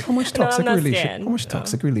much No, toxic I'm not relation? scared. How much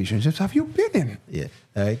toxic relationships have you been in? Yeah.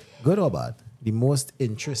 All right. Good or bad. The most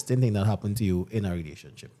interesting thing that happened to you in a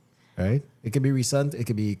relationship. All right. It could be recent. It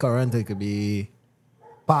could be current. It could be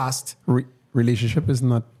past. Relationship is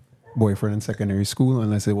not boyfriend in secondary school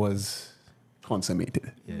unless it was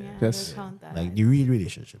consummated. Yeah, Yes. we'll count that. Like the real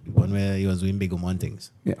relationship. The one where you was doing big woman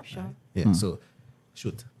things. Yeah. Sure. Yeah. So,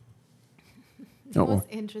 shoot. The Uh-oh. most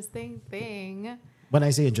interesting thing. When I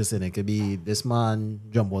say interesting, it could be this man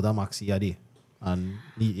jump out of maxi a day. And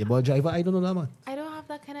the about driver, I don't know that man. I don't have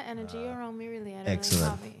that kind of energy around me, really. I don't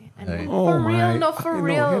excellent. really have it. Right. And Oh for my! real, no, for No,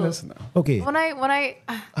 real. hear this now. Okay. When I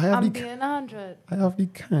have I'm the- being 100. I have the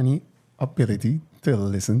canny ability to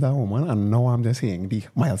listen to a woman, and now I'm just hearing the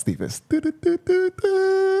Miles Davis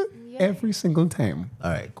every single time.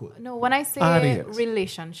 All right, cool. No, when I say Adios.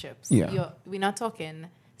 relationships, Yeah. we're not talking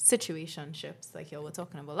situationships like you were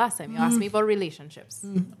talking about last time. You asked me about relationships.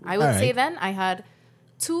 I would say Alright. then I had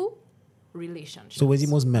 2 relationships. So, what's the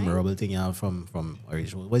most right? memorable thing you have from a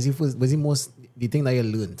relationship? Was the most the thing that you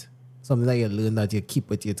learned Something that you learn that you keep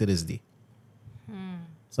with you to this day.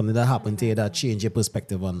 Something that happened to you that changed your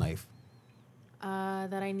perspective on life.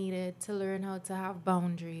 That I needed to learn how to have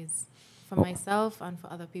boundaries for myself and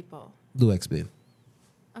for other people. Do explain.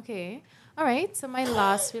 Okay. All right. So my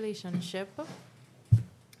last relationship,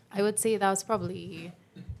 I would say that was probably,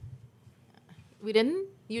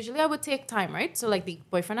 usually I would take time, right? So like the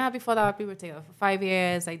boyfriend I had before that, we were together for 5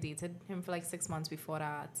 years. I dated him for like 6 months before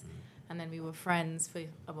that. And then we were friends for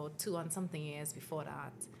about 2 and something years before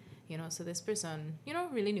that. So this person,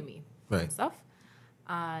 really knew me Right. and stuff.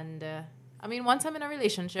 And once I'm in a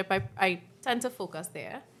relationship, I tend to focus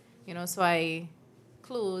there, so I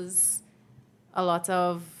close a lot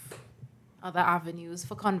of other avenues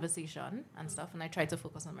for conversation and stuff, and I try to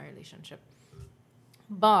focus on my relationship.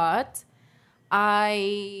 But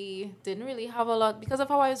I didn't really have a lot, because of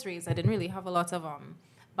how I was raised, I didn't really have a lot of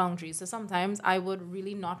boundaries. So sometimes I would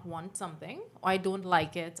really not want something, or I don't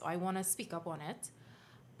like it, or I want to speak up on it.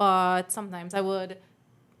 But sometimes I would,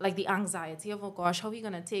 like the anxiety of, oh gosh, how are we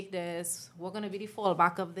going to take this? What going to be the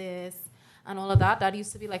fallback of this? And all of that. That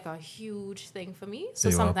used to be like a huge thing for me. So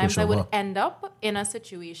sometimes I would end up in a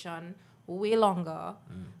situation way longer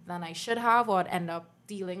than I should have, or I'd end up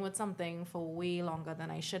dealing with something for way longer than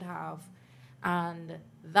I should have. And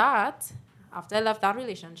that, after I left that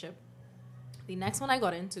relationship, the next one I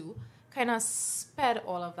got into kind of sped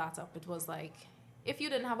all of that up. It was like, if you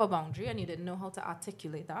didn't have a boundary and you didn't know how to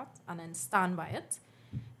articulate that and then stand by it,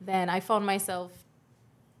 then I found myself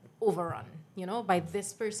overrun, by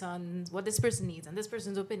this person, what this person needs and this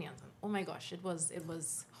person's opinions. Oh my gosh, it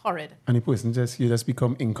was horrid. And the person you just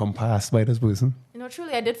become encompassed by this person.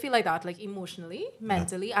 Truly, I did feel like that, like emotionally,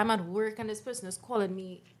 mentally. Yeah. I'm at work and this person is calling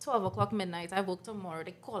me 12 o'clock midnight. I work tomorrow.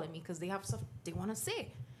 They're calling me because they have stuff they want to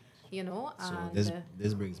say, So and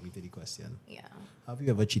this brings me to the question. Yeah. Have you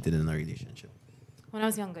ever cheated in a relationship? When I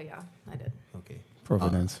was younger, yeah, I did. Okay.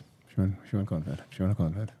 Providence. She went convert.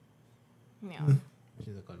 Yeah.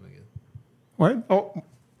 She's a convert. What? Oh,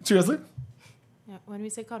 seriously? Yeah. When we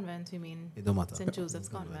say convent, we mean It don't matter. St. Joseph's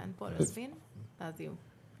Convent, Port of Spain. That's you.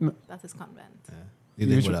 No. That is convent. Yeah. You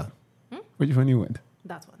did Which what? Which one you went?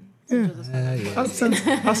 That one. Yeah. St. Joseph's Convent.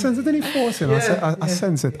 Yeah. I sense it in the force, I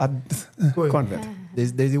sense it at convent.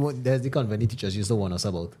 There's the convent the teachers used to warn us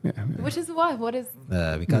about. Yeah. Which is why? What is?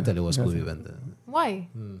 We can't tell you what school we went to. Why?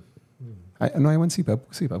 I went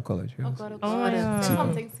CPAP college. Yes. Oh God! Oh God! yeah. It's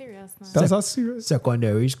something serious now. That's serious.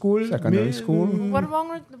 Secondary school. Secondary school. What wrong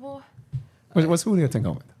with the boy? What school do you think I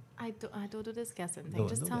went? I don't do this guessing thing.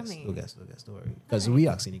 Just tell me. Don't guess, don't worry. Because we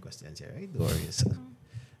asking the questions here, right? Don't worry.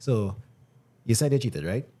 So, you said you cheated,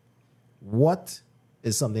 right? What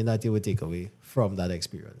is something that you would take away from that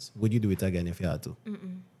experience? Would you do it again if you had to?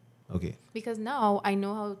 Mm-mm. Okay. Because now I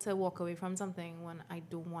know how to walk away from something when I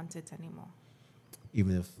don't want it anymore.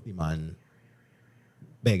 Even if the man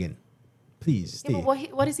begging, please stay. Yeah,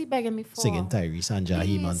 but what is he begging me for? Singing Tyrese and Jaheim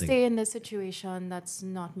and Please thing. stay in the situation that's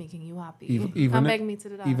not making you happy. You Even can't if- beg me to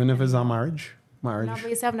do that. Even if it's a anymore. marriage? No, but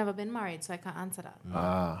you say I've never been married, so I can't answer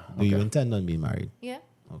that. Do you intend on being married? Yeah.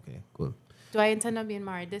 Okay, cool. Do I intend on being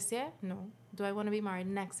married this year? No. Do I want to be married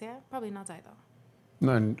next year? Probably not either.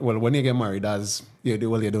 No, well, when you get married, you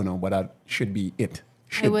don't know, but that should be it.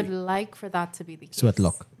 I would like for that to be the case. Sweat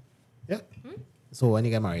luck. Yeah. So when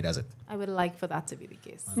you get married, that's it. I would like for that to be the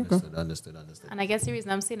case. Understood. And I guess the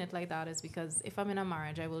reason I'm saying it like that is because if I'm in a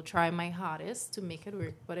marriage, I will try my hardest to make it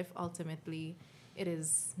work. But if ultimately it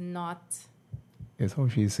is not... It's how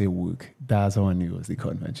she say work. That's how I knew it was the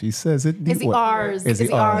convent. She says it. It's the R's. It's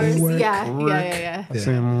the R's. Work, Yeah. I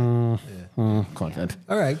say, convent.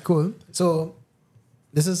 All right, cool. So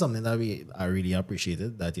this is something that I really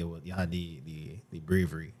appreciated, that you had the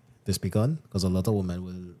bravery to speak on, because a lot of women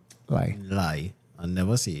will lie and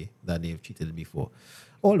never say that they've cheated before.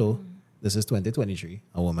 Although this is 2023,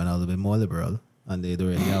 a woman are a little bit more liberal and they don't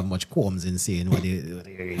really have much qualms in saying what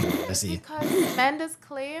they say. Because men just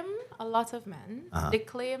claim, a lot of men, they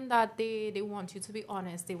claim that they want you to be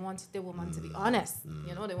honest. They want the woman to be honest.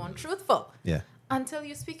 They want truthful. Yeah. Until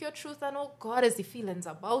you speak your truth and oh God is the feelings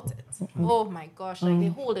about it. Oh my gosh, like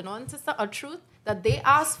they're holding on to a truth that they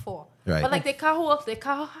asked for. Right. But like they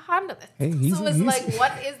can't handle it. Hey, so it's like,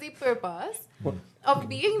 what is the purpose of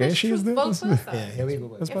being this truthful person? Yeah, here we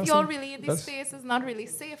go. If you're really in this space is not really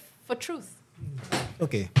safe for truth.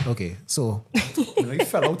 Okay. So He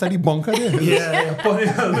fell out of the bunker there. put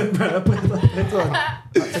it on.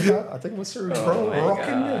 I think my cerebral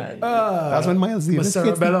rocking there. That's when Miles Davis My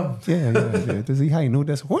gets cerebellum. Yeah. Does he high note?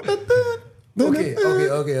 That's what? Okay.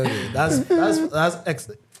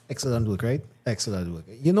 That's excellent work, right? Excellent work.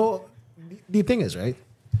 The thing is, right?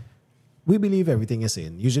 We believe everything you're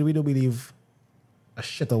saying. Usually we don't believe a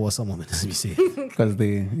shit over someone as we say. Because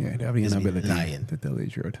they have the Just be inability lying. to tell the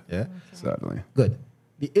truth. Yeah. Sadly. Good.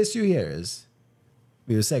 The issue here is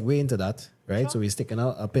we will segue into that, right? So we're sticking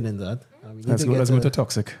a pin in that. And we need Let's to go. get Let's go to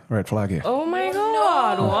toxic red flag here. Oh my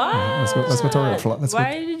God! What? Let's go to red flag. Let's go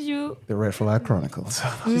Why did you? the red flag chronicles.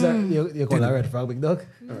 She's you call her red flag, big dog?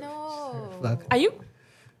 No. Flag. Are you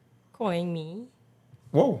calling me?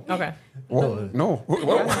 Whoa. Okay. Whoa. No.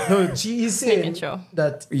 Whoa. No, she is saying Making sure.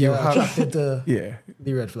 that You you're have- attracted to Yeah.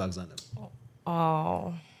 the red flags on them.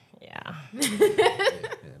 Oh, yeah.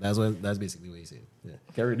 Yeah, that's basically what you say. Yeah.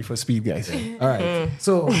 Get ready for speed, guys. All right.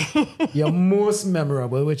 So your most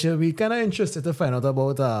memorable, which we kind of interested to find out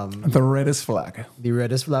about The reddest flag. the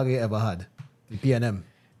reddest flag you ever had, the PNM.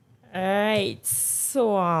 All right.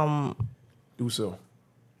 So Do so.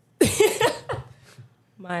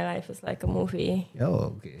 my life is like a movie,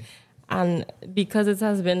 Oh, okay. and because it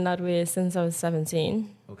has been that way since I was 17,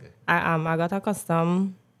 Okay. I got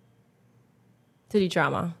accustomed to the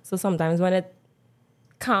drama. So sometimes when it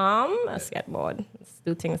calm, I just get bored. Let's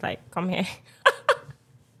do things like come here.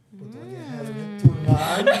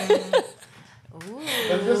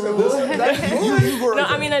 No,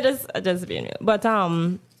 I mean I just being real. But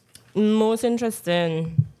most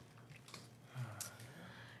interesting.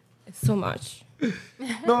 So much.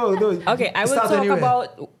 No. Okay, I will Start talk anywhere.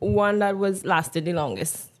 about one that was lasted the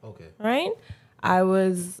longest. Okay. Right? I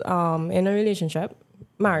was in a relationship,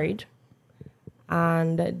 married,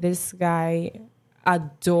 and this guy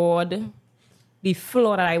adored the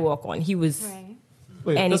floor that I walk on. He was Right.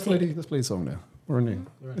 Wait, Anything. let's play a song now. We're in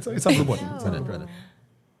there. It's on the button. Run it.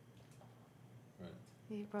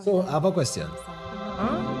 So I have a question.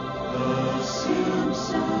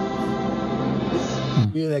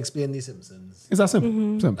 We'll explain the Simpsons. Is that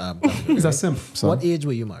simp? Simp. Is that simp? Son? What age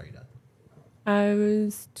were you married at? I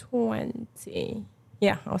was 20.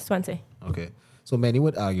 Yeah, I was 20. Okay. So many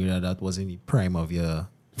would argue that that was in the prime of your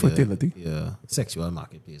Fertility. your sexual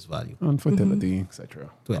marketplace value. On fertility, etc.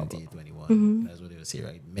 20, 21. That's what they would say,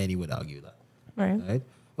 right? Many would argue that. Right. Right?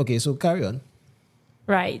 Okay, so carry on.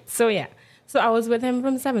 Right. So yeah. So I was with him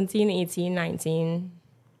from 17, 18, 19,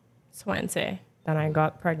 20. Then I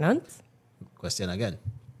got pregnant. Question again.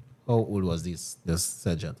 How old was this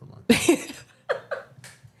said gentleman?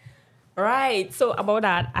 Right. So about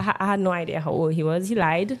that, I had no idea how old he was. He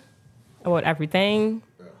lied about everything.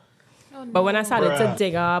 But when I started to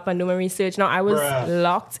dig up and do my research, now I was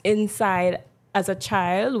locked inside as a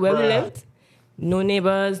child where we lived. No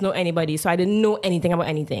neighbors, no anybody. So I didn't know anything about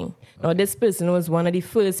anything. Now this person was one of the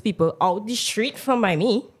first people out the street from by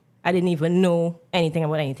me. I didn't even know anything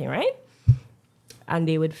about anything, right? And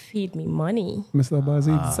they would feed me money. Mr.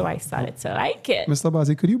 Bazzi, So I started to like it. Mr.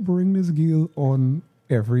 Bazzi, could you bring this girl on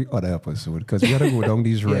every other episode? Because we got to go down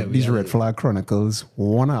these Yeah, we gotta red do. flag chronicles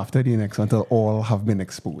one after the next until all have been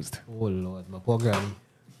exposed. Oh Lord, my poor granny.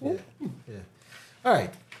 Yeah. All right.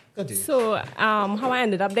 Continue. So how I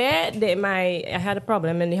ended up there, I had a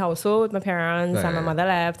problem in the household with my parents, and my Right. mother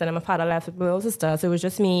left, and then my father left with my little sister. So it was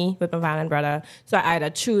just me with my violent brother. So I either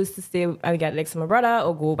choose to stay and get legs from my brother,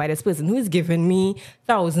 or go by this person who is giving me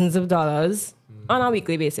thousands of dollars on a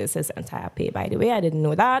weekly basis. His entire pay, by the way, I didn't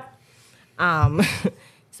know that.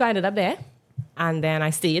 So I ended up there, and then I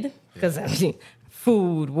stayed because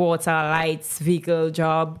food, water, lights, vehicle,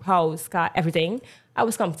 job, house, car, everything. I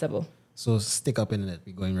was comfortable. So stick up in it.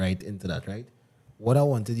 We're going right into that, right? What I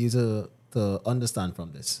wanted you to understand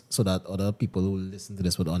from this, so that other people who listen to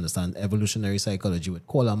this would understand evolutionary psychology, would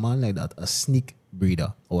call a man like that a sneak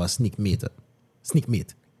breeder or a sneak mate. Sneak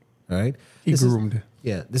mate. All right? He This is- groomed.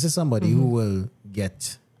 this is somebody who will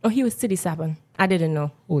get, Oh, he was city sapping. I didn't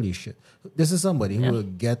know. holy shit. This is somebody who will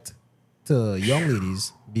get to young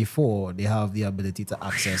ladies before they have the ability to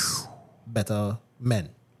access better men.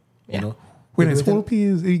 You know? Wait, They his do it in- whole pay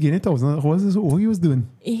is he getting $1,000. What he was doing?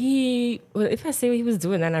 Well, if I say what he was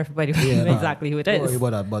doing, then everybody will know nah, exactly who it don't worry is.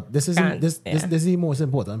 about that. But this is Can't- this yeah. is the most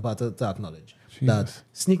important part to acknowledge. That Jesus.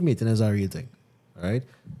 sneak mating is a real thing. All right?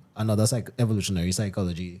 Another evolutionary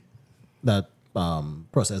psychology that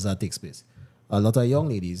process that takes place. A lot of young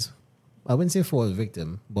ladies, I wouldn't say fall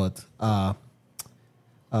victim, but are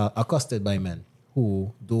accosted by men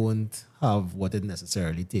who don't have what it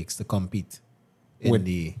necessarily takes to compete in With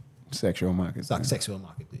the Sexual market. sexual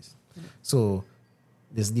marketplace. So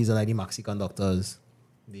these are like the maxi conductors,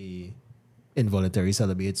 the involuntary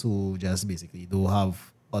celibates who just basically don't have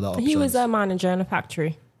other options. He was a manager in a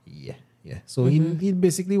factory. Yeah. So he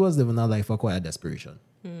basically was living a life of quiet desperation.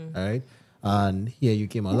 All right. And here you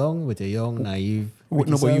came along with a young, naive. Wait,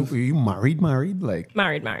 no, but you married? Like,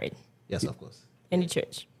 Married Yes, of course. in the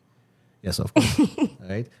church. Yes, of course. All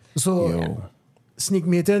right. So yo. sneak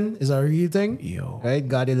mating is a real thing. Yo. Right?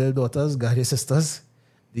 Got your little daughters, got your sisters.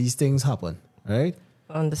 These things happen. Right?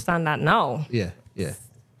 I understand that now. Yeah.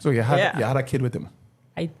 So you had a kid with him.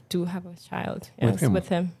 I do have a child. With Yes, him? with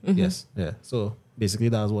him. Mhm. Yes. Yeah. So basically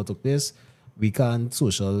that's what took place. We can't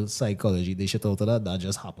social psychology this shit out of that. That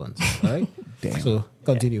just happens. Right? Damn. So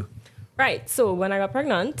continue. Right. So when I got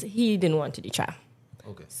pregnant, he didn't want to do child.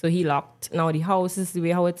 Okay. So he locked. Now the house is the way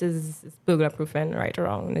how it is burglar proof and right or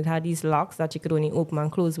wrong. It had these locks that you could only open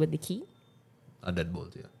and close with the key. A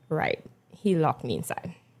deadbolt, yeah. Right. He locked me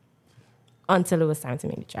inside until it was time to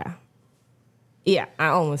make the child. Yeah, I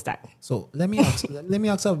almost died. So let me ask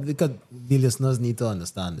because the listeners need to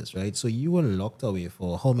understand this, right? So you were locked away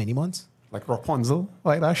for how many months? Like Rapunzel,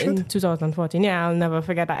 like that shit. In 2014. Yeah, I'll never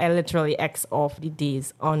forget that. I literally X off the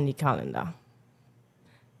days on the calendar.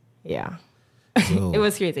 Yeah. So, It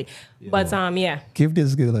was crazy. But yeah. Give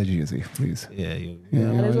this girl a juicy, please. yeah, you,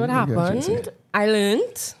 That is what you got happened. juicy. I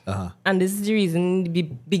learned, uh-huh. and this is the reason, the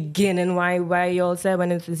beginning why you all said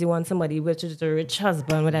when it is you want somebody with a rich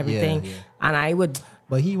husband with everything, yeah. and I would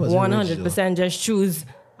But he was 100% just choose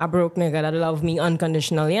a broke nigga that love me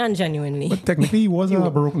unconditionally and genuinely. But technically, he was a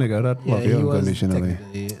broke nigga that loved you unconditionally.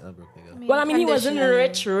 A broke nigga. Well, I mean, he wasn't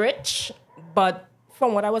Conditionally. rich, but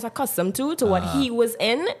from what I was accustomed to what he was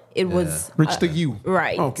in, it was Rich to you.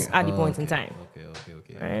 right Okay. at the point in time.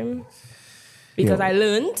 Okay. Right? Because Yeah. I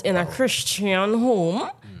learned in a Christian home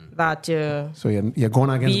that So you're going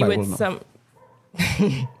against be Bible with now. some.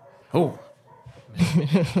 Oh,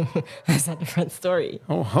 That's a different story.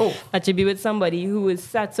 oh. That you be with somebody who is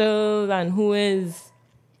settled and who is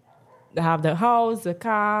they have the house, the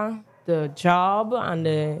car, the job, and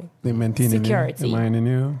the They maintaining Security. you, minding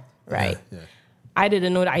you. right. Yeah. I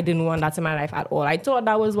didn't know that. I didn't want that in my life at all. I thought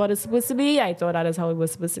that was what it's supposed to be. I thought that is how it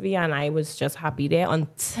was supposed to be, and I was just happy there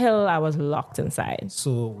until I was locked inside.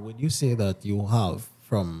 So would you say that you have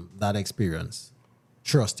from that experience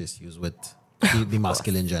trust issues with the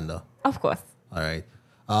masculine gender? Of course. All right.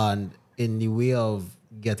 And in the way of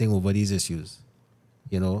getting over these issues,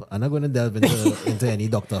 you know, I'm not going to delve into any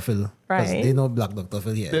Dr. Phil. Because Right. they know Black Dr.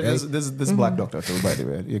 Phil here, right? This Black Dr. Phil, by the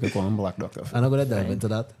way. You can call him Black Dr. Phil. I'm not going to delve into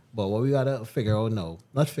that. But what we got to figure out now,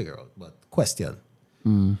 not figure out, but question.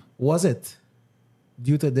 Was it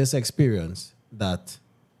due to this experience that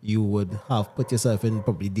you would have put yourself in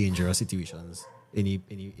probably dangerous situations in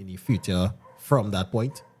the future from that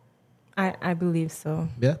point? I believe so.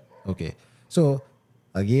 Yeah? Okay. So,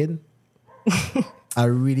 again, I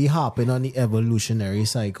really harping on the evolutionary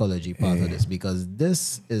psychology part of this because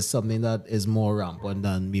this is something that is more rampant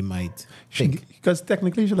than we might think. Because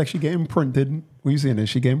technically, she get imprinted. What you saying is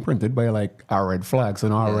she get imprinted by like our red flag. So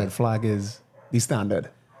now our red flag is the standard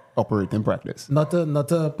operating practice. Not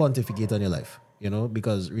to pontificate on your life, you know,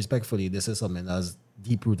 because respectfully, this is something that's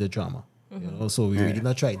deep-rooted trauma. You know, so we're really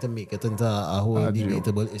not trying to make it into a whole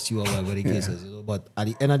debatable issue or whatever the case is, you know. But at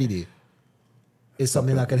the end of the day, it's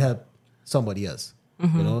something that can help somebody else,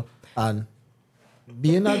 you know. And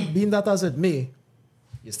being that as it may,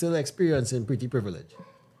 you're still experiencing pretty privilege,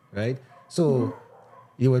 right? So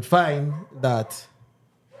you would find that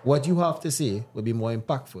what you have to say would be more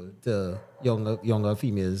impactful to younger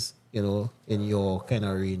females, you know, in your kind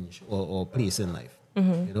of range or place in life,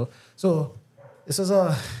 you know. So this is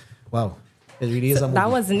wow. It really is a movie. That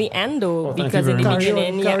wasn't the end though, thank because you in the very much.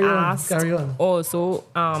 beginning you Carry on, asked carry on. also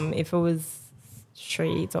if it was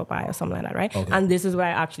straight or bi or something like that, right? Okay. And this is where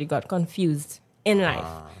I actually got confused in life.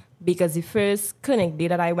 Because the first clinic day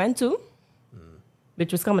that I went to,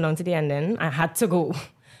 which was coming on to the ending, I had to go.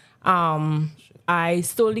 I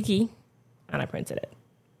stole the key and I printed it.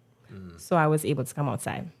 So I was able to come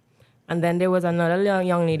outside. And then there was another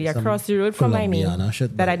young lady across the road from me Colombiana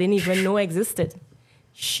shit, that I but- didn't even know existed.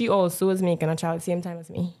 She also was making a child same time as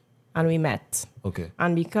me. And we met. Okay.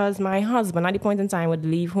 And because my husband at the point in time would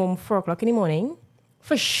leave home 4 o'clock in the morning,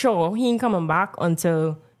 for sure he ain't coming back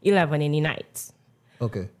until 11 in the night.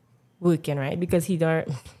 Okay. Working, right? Because I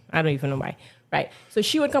don't even know why. Right. So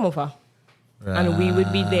she would come over. And we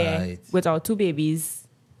would be there Right. with our 2 babies.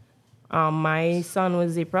 My son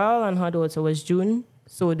was April and her daughter was June.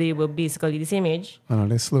 So they were basically the same age.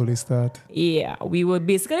 Let's slowly start. Yeah, we were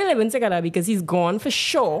basically living together because he's gone for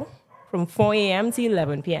sure from 4 a.m. to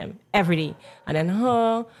 11 p.m. every day. And then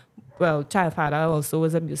her, child father also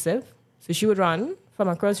was abusive. So she would run from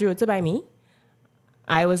across the road to buy me.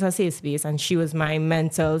 I was her safe space and she was my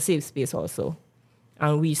mental safe space also.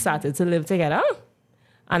 And we started to live together.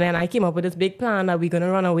 And then I came up with this big plan that we're going to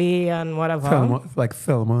run away and whatever.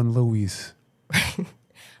 Thelma and Louise.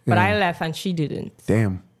 But Yeah. I left and she didn't.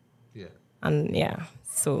 Damn. Yeah. And yeah,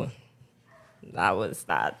 so that was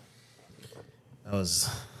that. That was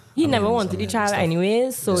He I never mean, wanted the some child stuff.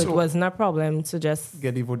 anyways, so Yeah. it wasn't a problem to just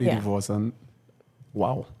Get the Yeah. divorce and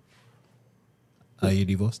wow. Are you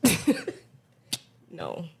divorced? No.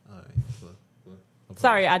 All right. Well,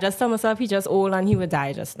 Sorry, I just told myself he just old and he would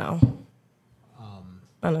die just now.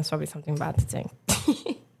 And that's probably something bad to think.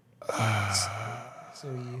 So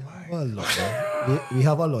we have a lawyer. We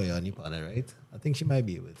have a lawyer on the panel, right? I think she might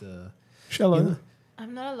be able to. Shall I? You know,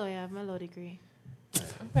 I'm not a lawyer. I have my law degree.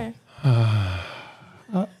 Okay.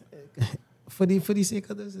 for the sake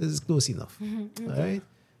of this, it's close enough. All right.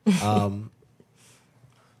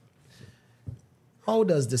 How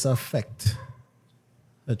does this affect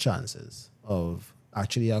the chances of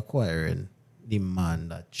actually acquiring the man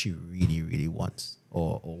that she really, really wants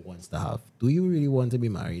or wants to have? Do you really want to be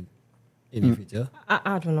married in the future?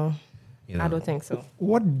 I don't know. You know? I don't think so.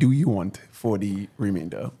 What do you want for the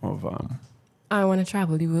remainder of I want to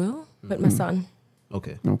travel the world with my son.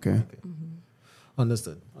 Okay. okay.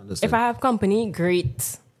 Understood. If I have company,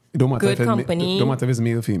 great. It don't matter Good if it's company. don't matter if it's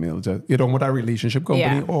male or female. Just you don't want a relationship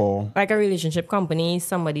company Yeah. or Like a relationship company,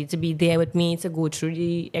 somebody to be there with me to go through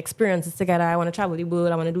the experiences together. I want to travel the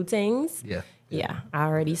world. I want to do things. Yeah. Yeah, I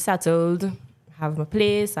already settled. Have my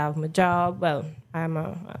place. I have my job. Well, I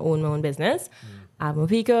own my own business. I have my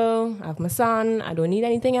vehicle. I have my son. I don't need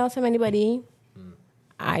anything else from anybody.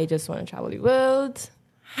 I just want to travel the world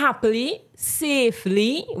happily,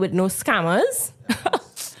 safely, with no scammers.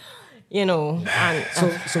 You know, and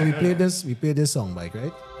So we played this song, Mike,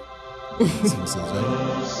 right? Simpsons,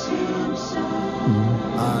 right?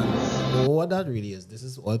 And what that really is, this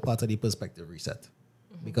is all part of the perspective reset.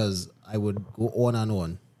 Because I would go on and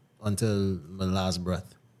on until my last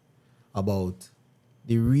breath about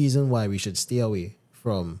the reason why we should stay away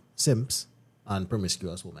from simps and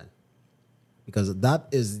promiscuous women. Because that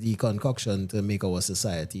is the concoction to make our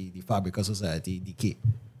society, the fabric of society, decay.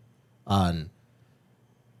 And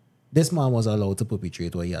this man was allowed to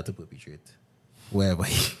perpetrate what he had to perpetrate, wherever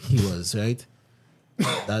he was, right?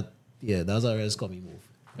 That's a real scummy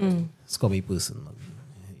move. Scummy person.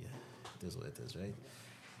 Yeah, it is what it is, right?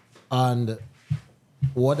 And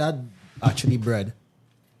what that actually bred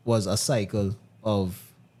was a cycle of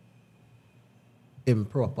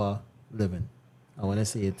improper living. I want to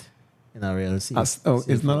say it in a real sense.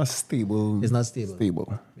 it's not a stable. It's not stable.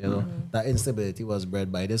 Stable. You know, that instability was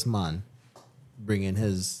bred by this man bringing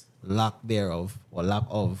his lack thereof or lack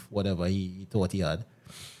of whatever he thought he had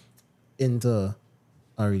into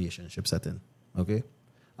a relationship setting. Okay?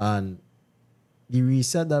 And the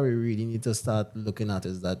reset that we really need to start looking at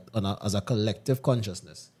is that as a collective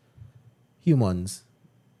consciousness, humans,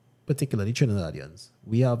 particularly Trinidadians,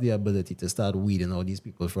 we have the ability to start weeding all these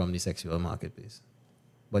people from the sexual marketplace.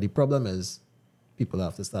 But the problem is people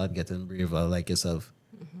have to start getting braver like yourself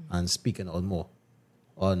and speaking out more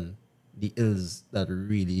on the ills that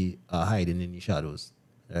really are hiding in the shadows,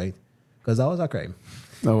 right? Because that was a crime.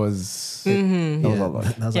 That was a lot.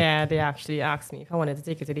 That's yeah, they actually asked me if I wanted to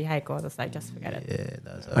take it to the High Court. I was like, just forget it. yeah,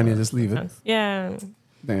 that's And you just leave it. Yeah,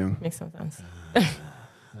 Damn. makes some sense.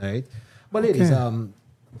 right. But ladies, Okay.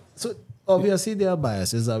 so obviously there are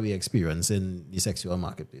biases that we experience in the sexual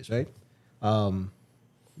marketplace, right?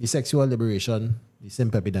 The sexual liberation, the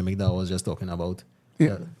simp epidemic that I was just talking about.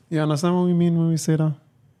 Yeah. You understand what we mean when we say that?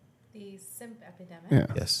 The simp epidemic. Yeah.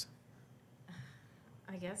 Yes.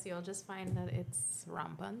 I guess you'll just find that it's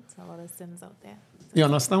rampant. A lot of sims out there. You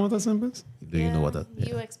understand what a simp is? Do you know what that?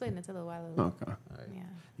 You explained it a little while ago. Okay. Yeah.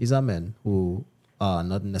 These are men who are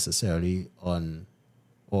not necessarily on,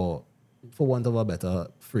 or for want of a better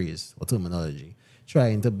phrase or terminology,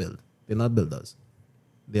 trying to build. They're not builders.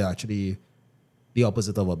 They're actually the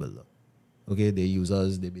opposite of a builder. Okay, they're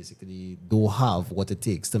users. They basically don't have what it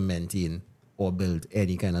takes to maintain or build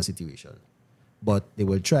any kind of situation. But they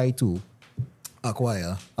will try to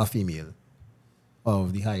acquire a female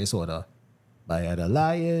of the highest order by either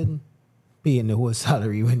lying, paying the whole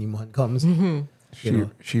salary when the month comes. You know,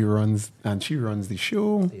 She runs the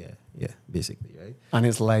show yeah, basically, right? and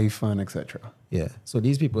his life and etc. Yeah. So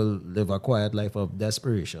these people live a quiet life of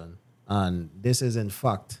desperation. And this is, in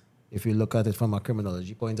fact, if you look at it from a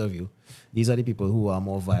criminology point of view, these are the people who are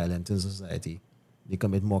more violent in society. They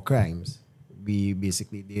commit more crimes.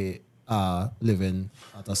 They are living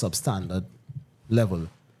at a substandard level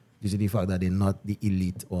due to the fact that they're not the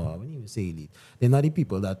elite, or when you say elite, they're not the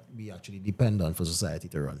people that we actually depend on for society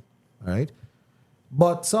to run. All right?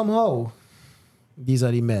 But somehow, these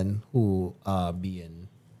are the men who are being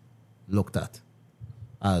looked at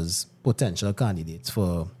as potential candidates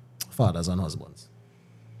for fathers and husbands.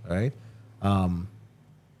 All right?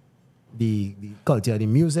 The culture, the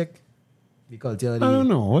music, The culture. I don't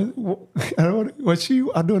know.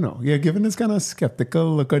 I don't know. You're giving this kind of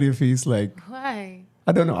skeptical look on your face. Like, Why?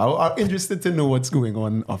 I don't know. I'm interested to know what's going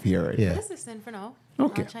on up here. Right? Yeah. Just listen for now.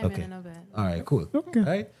 Okay. I'll chime in a bit. All right, cool. Okay. All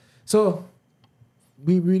right. So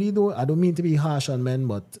we really don't, I don't mean to be harsh on men,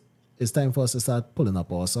 but it's time for us to start pulling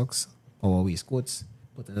up our socks, our waistcoats,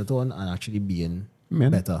 putting it on, and actually being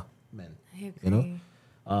Men? better men. I agree. You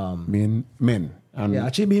know? Men. And Yeah,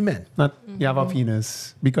 actually being men. not you have a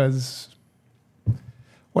penis. Because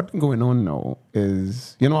what's going on now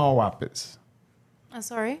is, you know how WAP is?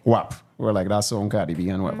 Sorry? WAP. We're like that song Cardi B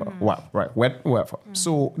and whatever. WAP, right? Whatever.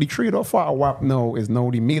 So the trade-off for our WAP now is now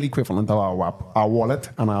the male equivalent of our WAP, our wallet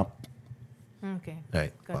and our Okay.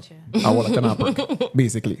 Right. Gotcha. our wallet and our perk,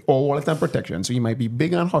 basically. Or wallet and protection. So you might be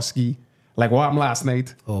big and husky, like what happened last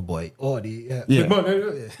night. Oh boy. Oh, the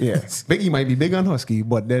Yeah. Yeah. He might be big and husky,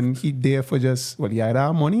 but then he there for just, well, he either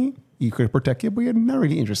have money, he could protect you, but you're not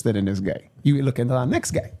really interested in this guy. You look into that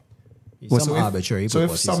next guy. Some arbitrary So if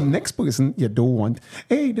purpose, some next person you don't want,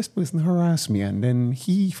 hey, this person harassed me, and then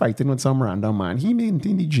he fighting with some random man, he made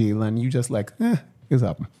in the jail, and you just like, this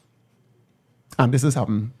happened. And this has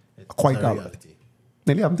happened quite a a lot. reality.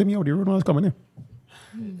 Nearly happened to me out there when I was coming in.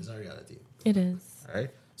 It's a reality. It is. All right.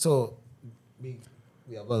 So we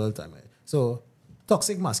have a little time. Right? So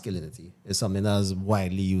toxic masculinity is something that's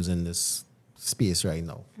widely used in this space right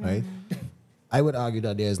now. Right. I would argue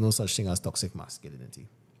that there is no such thing as toxic masculinity.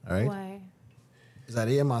 All right. Why? Is that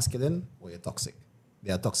you're masculine or you're toxic?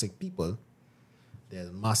 There are toxic people.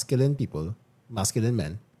 There's masculine people, masculine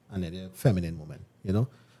men, and then there are feminine women. You know.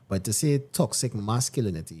 But to say toxic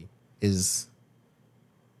masculinity is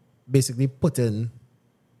basically putting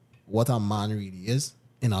what a man really is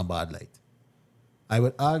in a bad light. I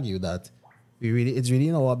would argue that it's really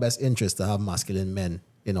in our best interest to have masculine men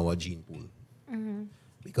in our gene pool.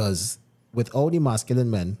 Because without the masculine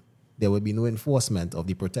men, there would be no enforcement of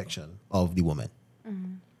the protection of the woman.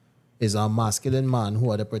 It's a masculine man who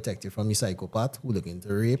are the protected from the psychopath who looking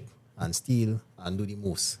to rape and steal and do the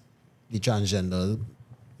most. The transgender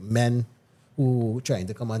men who trying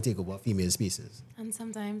to come and take over female spaces. And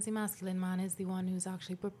sometimes the masculine man is the one who's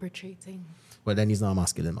actually perpetrating. But then he's not a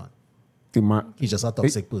masculine man. The He's just a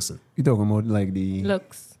toxic person. you talking about like the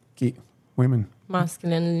Looks women.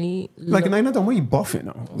 masculinely. Like, and I'm not talking about he buffing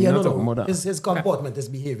now. Yeah, We're no, not talking about that. His comportment, his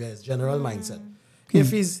behavior, his general mindset. If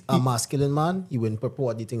he's a masculine man, he wouldn't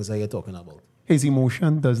purport the things that you're talking about. His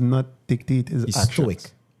emotion does not dictate his He's actions.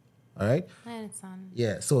 stoic. All right? I understand.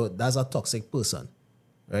 Yeah, so that's a toxic person.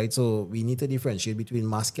 Right? So we need to differentiate between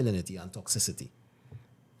masculinity and toxicity.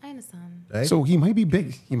 I understand. Right? So he might be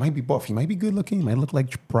big, he might be buff, he might be good looking, he might look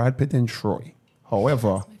like Brad Pitt and Troy.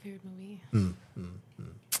 However, My favorite movie.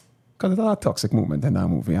 because there's a toxic movement in that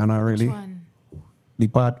movie, and I really Which one? the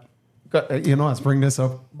part. Let's bring this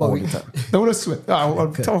up all the time. Don't want to sweat.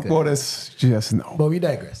 I'll talk about this just now. But we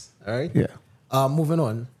digress. All right? Yeah. Moving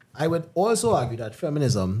on. I would also argue that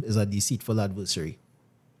feminism is a deceitful adversary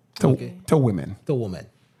To women. to women.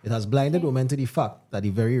 It has blinded women to the fact that the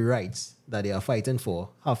very rights that they are fighting for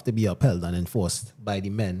have to be upheld and enforced by the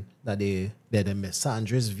men that their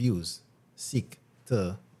misandrous views seek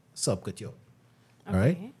to substitute. All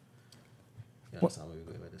right? Okay. You understand where we're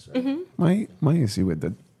going with this, right? My issue with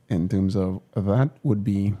that, in terms of that, would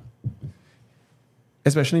be,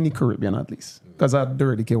 especially in the Caribbean at least, because I don't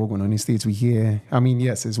really care what's going on in the States. We hear, I mean,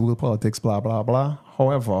 yes, it's world politics, blah, blah, blah.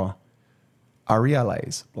 However, I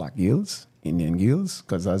realize black girls, Indian girls,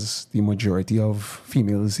 because that's the majority of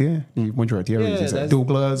females here, the majority of races, that's-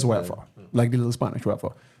 Douglas, whatever, like the little Spanish,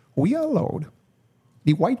 whatever. We allowed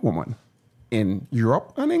the white woman in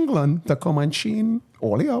Europe and England to come and chain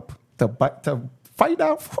all the way up to fight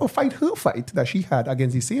her fight that she had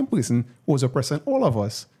against the same person who was oppressing all of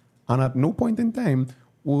us. And at no point in time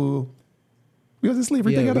we was in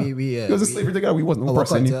slavery together. We was in slavery together. We wasn't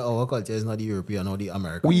oppressing you. Our culture is not the European or the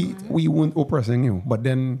American. We weren't oppressing you. But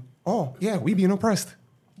then, we being oppressed,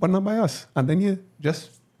 but not by us. And then you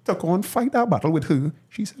just took on fight that battle with her.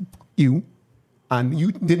 She said, you. And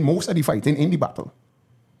you did most of the fighting in the battle.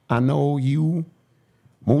 And now you,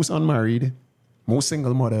 most unmarried, most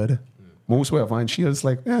single-mothered, most whatever. And she was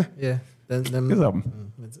like, Yeah. Here's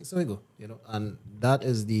something. So we go, and that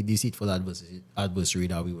is the deceitful adversary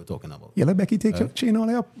that we were talking about. Yeah, let Becky take your chain all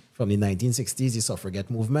the way up. From the 1960s, the suffragette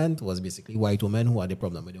movement was basically white women who had the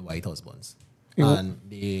problem with the white husbands. Yeah. And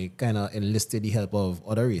they kind of enlisted the help of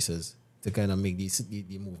other races to kind of make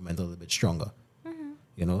the movement a little bit stronger.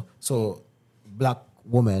 So black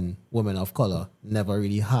women of color never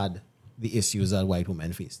really had the issues that white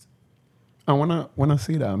women faced. I wanna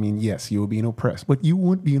say that. I mean, yes, you were being oppressed, but you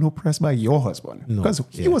weren't being oppressed by your husband No. because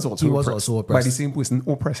he was also oppressed by the same person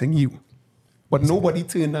oppressing you. But nobody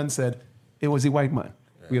turned and said, it was a white man.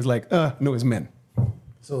 We was like, no, it's men.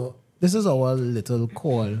 So this is our little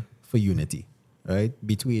call for unity, right?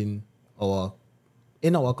 In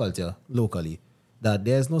our culture, locally, that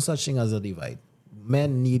there's no such thing as a divide.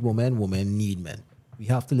 Men need women, women need men. We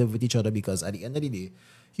have to live with each other because at the end of the day,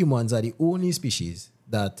 humans are the only species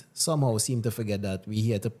that somehow seem to forget that we're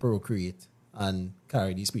here to procreate and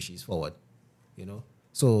carry the species forward.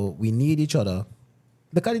 So we need each other.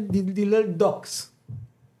 Look at the little ducks.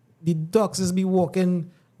 The ducks is be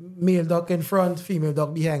walking, male duck in front, female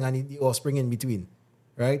duck behind, and the offspring in between,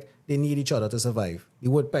 right? They need each other to survive. The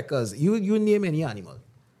woodpeckers, you name any animal,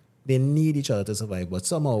 they need each other to survive. But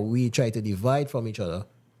somehow we try to divide from each other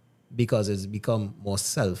because it's become more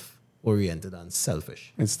self-oriented and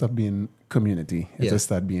selfish. It stopped being community. It just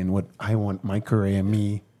started being what I want, my career,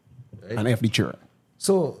 me, right? And every children.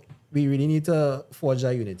 So we really need to forge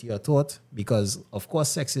that unity of thought because, of course,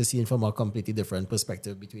 sex is seen from a completely different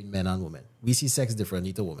perspective between men and women. We see sex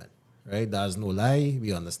differently to women, right? There's no lie.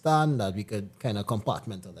 We understand that we could kind of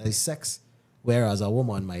compartmentalize sex, whereas a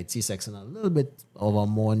woman might see sex in a little bit of a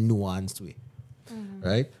more nuanced way,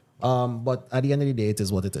 right? But at the end of the day, it is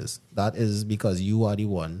what it is. That is because you are the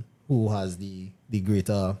one who has the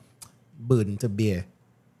greater burden to bear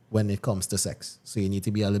when it comes to sex. So you need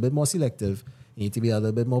to be a little bit more selective. You need to be a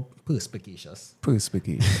little bit more perspicacious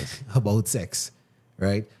about sex,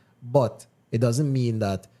 right? But it doesn't mean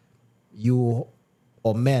that you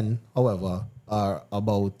or men, however, are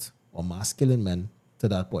about, or masculine men to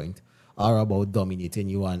that point, are about dominating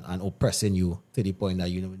you and oppressing you to the point that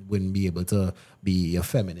you wouldn't be able to be a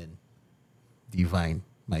feminine divine,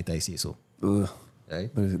 might I say so. Right?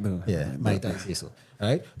 Might I say so.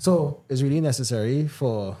 Right? So it's really necessary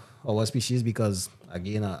for our species because,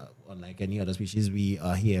 again, unlike any other species, we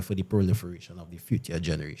are here for the proliferation of the future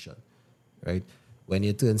generation, right? When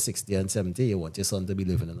you turn 60 and 70, you want your son to be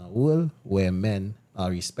living in a world where men are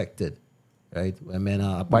respected, right? Where men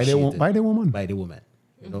are appreciated. By the woman. By the woman,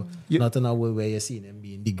 Not in a world where you're seeing him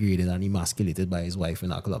being degraded and emasculated by his wife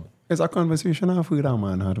in a club. It's a conversation I've heard a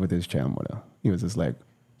man had with his child mother. He was just like,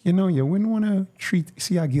 you wouldn't want to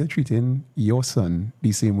see a girl treating your son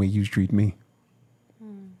the same way you treat me.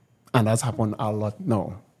 And that's happened a lot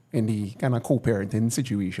now. In the kind of co-parenting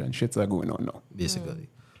situation, shits are going on now. Basically.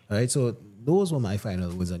 All right, so those were my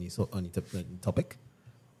final words on the topic.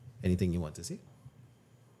 Anything you want to say?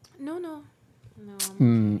 No.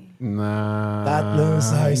 Nah. That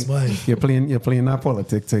looks nice, man. You're playing that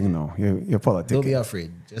politic thing now. You're politicking. Don't be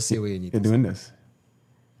afraid. Just say what you need You're to doing say. this.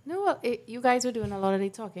 No, you guys were doing a lot of the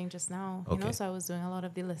talking just now. Okay. So I was doing a lot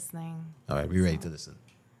of the listening. All right, we're ready to listen.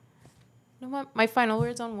 No, my final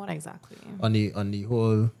words on what exactly? On the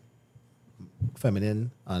whole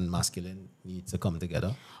feminine and masculine need to come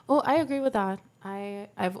together. Oh, I agree with that.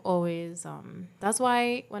 I've always that's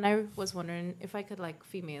why when I was wondering if I could like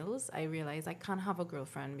females, I realized I can't have a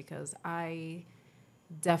girlfriend because I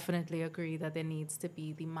definitely agree that there needs to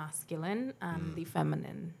be the masculine and the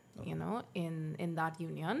feminine, in that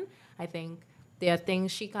union. I think there are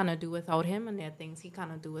things she cannot do without him and there are things he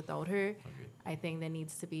cannot do without her. Okay. I think there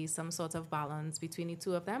needs to be some sort of balance between the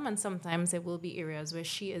two of them, and sometimes there will be areas where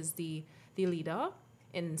she is the leader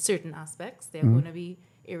in certain aspects. There are going to be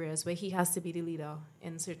areas where he has to be the leader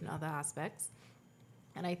in certain other aspects.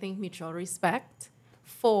 And I think mutual respect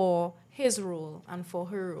for his role and for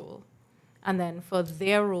her role, and then for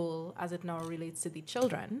their role as it now relates to the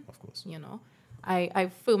children. Of course. I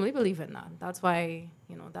firmly believe in that. That's why,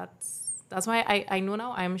 that's why I know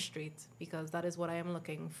now I'm straight, because that is what I am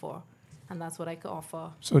looking for. And that's what I could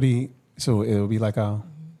offer. So it'll be like a...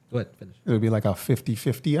 Go ahead, finish. It'll be like a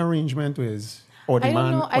 50-50 arrangement or the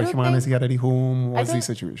man is here at the home. What's the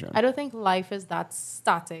situation? I don't think life is that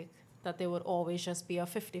static that there would always just be a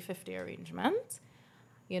 50-50 arrangement.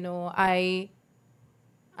 And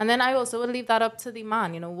then I also would leave that up to the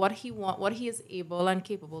man, what he is able and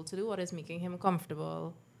capable to do, what is making him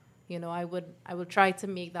comfortable. I would try to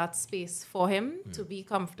make that space for him to be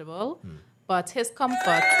comfortable, but his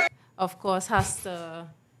comfort, of course, has to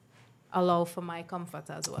allow for my comfort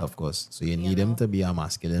as well. Of course. So you need him to be a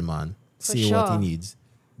masculine man, say sure. what he needs,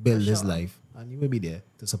 build his sure. life, and you will be there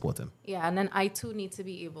to support him. Yeah, and then I too need to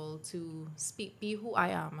be able to be who I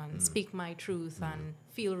am and speak my truth and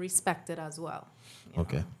feel respected as well.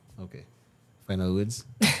 Okay. Final words?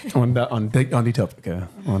 on the topic.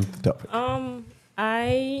 On the topic.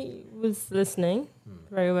 I was listening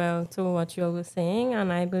very well to what you all were saying,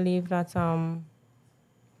 and I believe that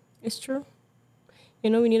it's true. We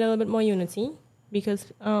need a little bit more unity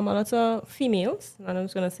because a lot of females, and I'm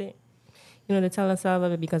just going to say, they tell us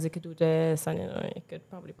because they could do this and, it could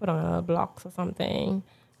probably put on blocks or something.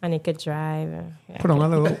 And he could drive. Put on a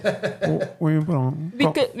little. What you put on?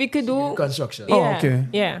 We could do Construction. yeah, Oh, okay.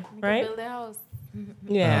 Yeah, right? Build a house.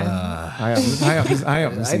 Yeah. I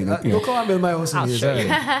haven't seen it. Look how I build my house in here. show you.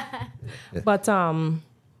 Sorry. But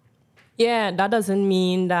yeah, that doesn't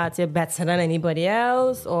mean that you're better than anybody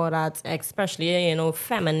else, or that, especially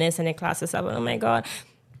feminists in the classes. Oh my God,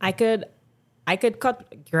 I could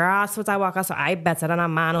cut grass with a worker, so I better than a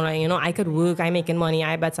man. Or I could work, I making money,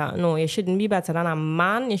 I better. No, you shouldn't be better than a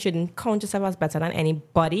man. You shouldn't count yourself as better than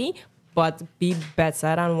anybody, but be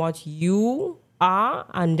better than what you are,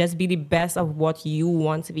 and just be the best of what you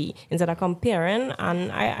want to be instead of comparing.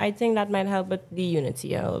 And I think that might help with the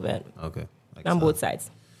unity a little bit Okay. on both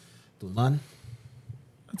sides. Man.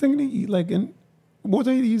 I think in both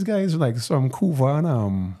of these guys like some Kuva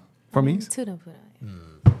and from East. To the put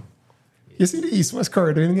You see the East-West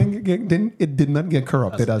corridor, it did not get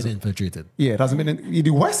corrupted. Has been infiltrated. Yeah, it hasn't been in the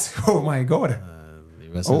West. Oh my God.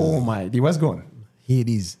 The West gone.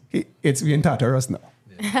 Hades. It's we in Tartarus now.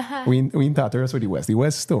 Yeah. we in Tartarus with the West. The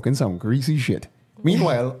West talking some greasy shit.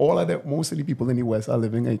 Meanwhile, most of the people in the West are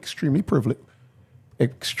living extremely privileged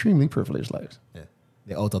lives. Yeah.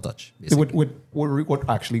 They're out of touch. Basically. With what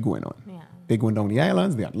actually going on. Yeah. They're going down the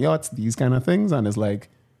islands, they're on yachts, these kind of things, and it's like,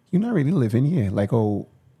 you're not really living here. Like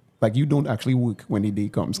you don't actually work when the day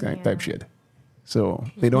comes kind type shit. So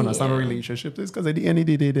they don't understand what a relationship is, because at the end of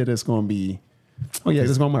the day, they're just going to be,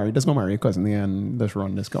 just going to marry a cousin and just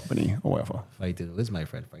run this company or whatever. Fighting with my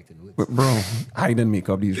friend, fighting with. But bro, I didn't make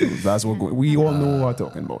up these rules. That's what we all know what we're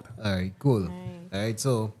talking about. All right, cool. All right,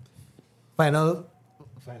 so final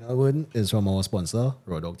word is from our sponsor,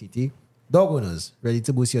 Raw Dog TT. Dog owners, ready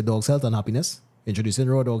to boost your dog's health and happiness? Introducing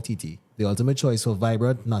Raw Dog TT, the ultimate choice for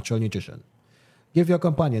vibrant, natural nutrition. Give your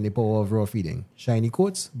companion the power of raw feeding, shiny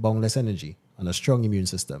coats, boundless energy, and a strong immune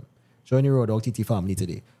system. Join the Raw Dog TT family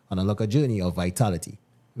today and unlock a journey of vitality.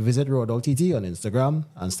 Visit Raw Dog TT on Instagram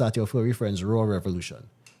and start your furry friends' raw revolution.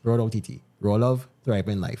 Raw Dog TT, raw love,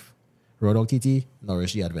 thriving life. Raw Dog TT,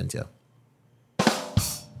 nourish the adventure.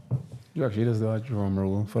 You actually just do a drum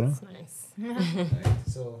roll for that? Nice. Right,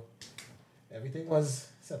 so everything was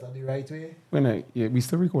set up the right way. We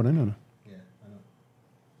still recording, no? Yeah, I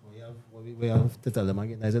know. We have to tell them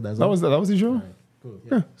again. Is it That was the show? All right, cool.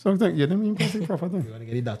 Yeah. So I think you didn't mean to proper thing. You want to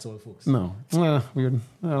get it, that's all, folks. No. Weird.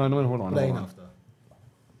 No, hold on. Line after.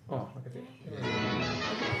 Oh, okay.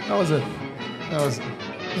 That was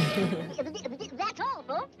it.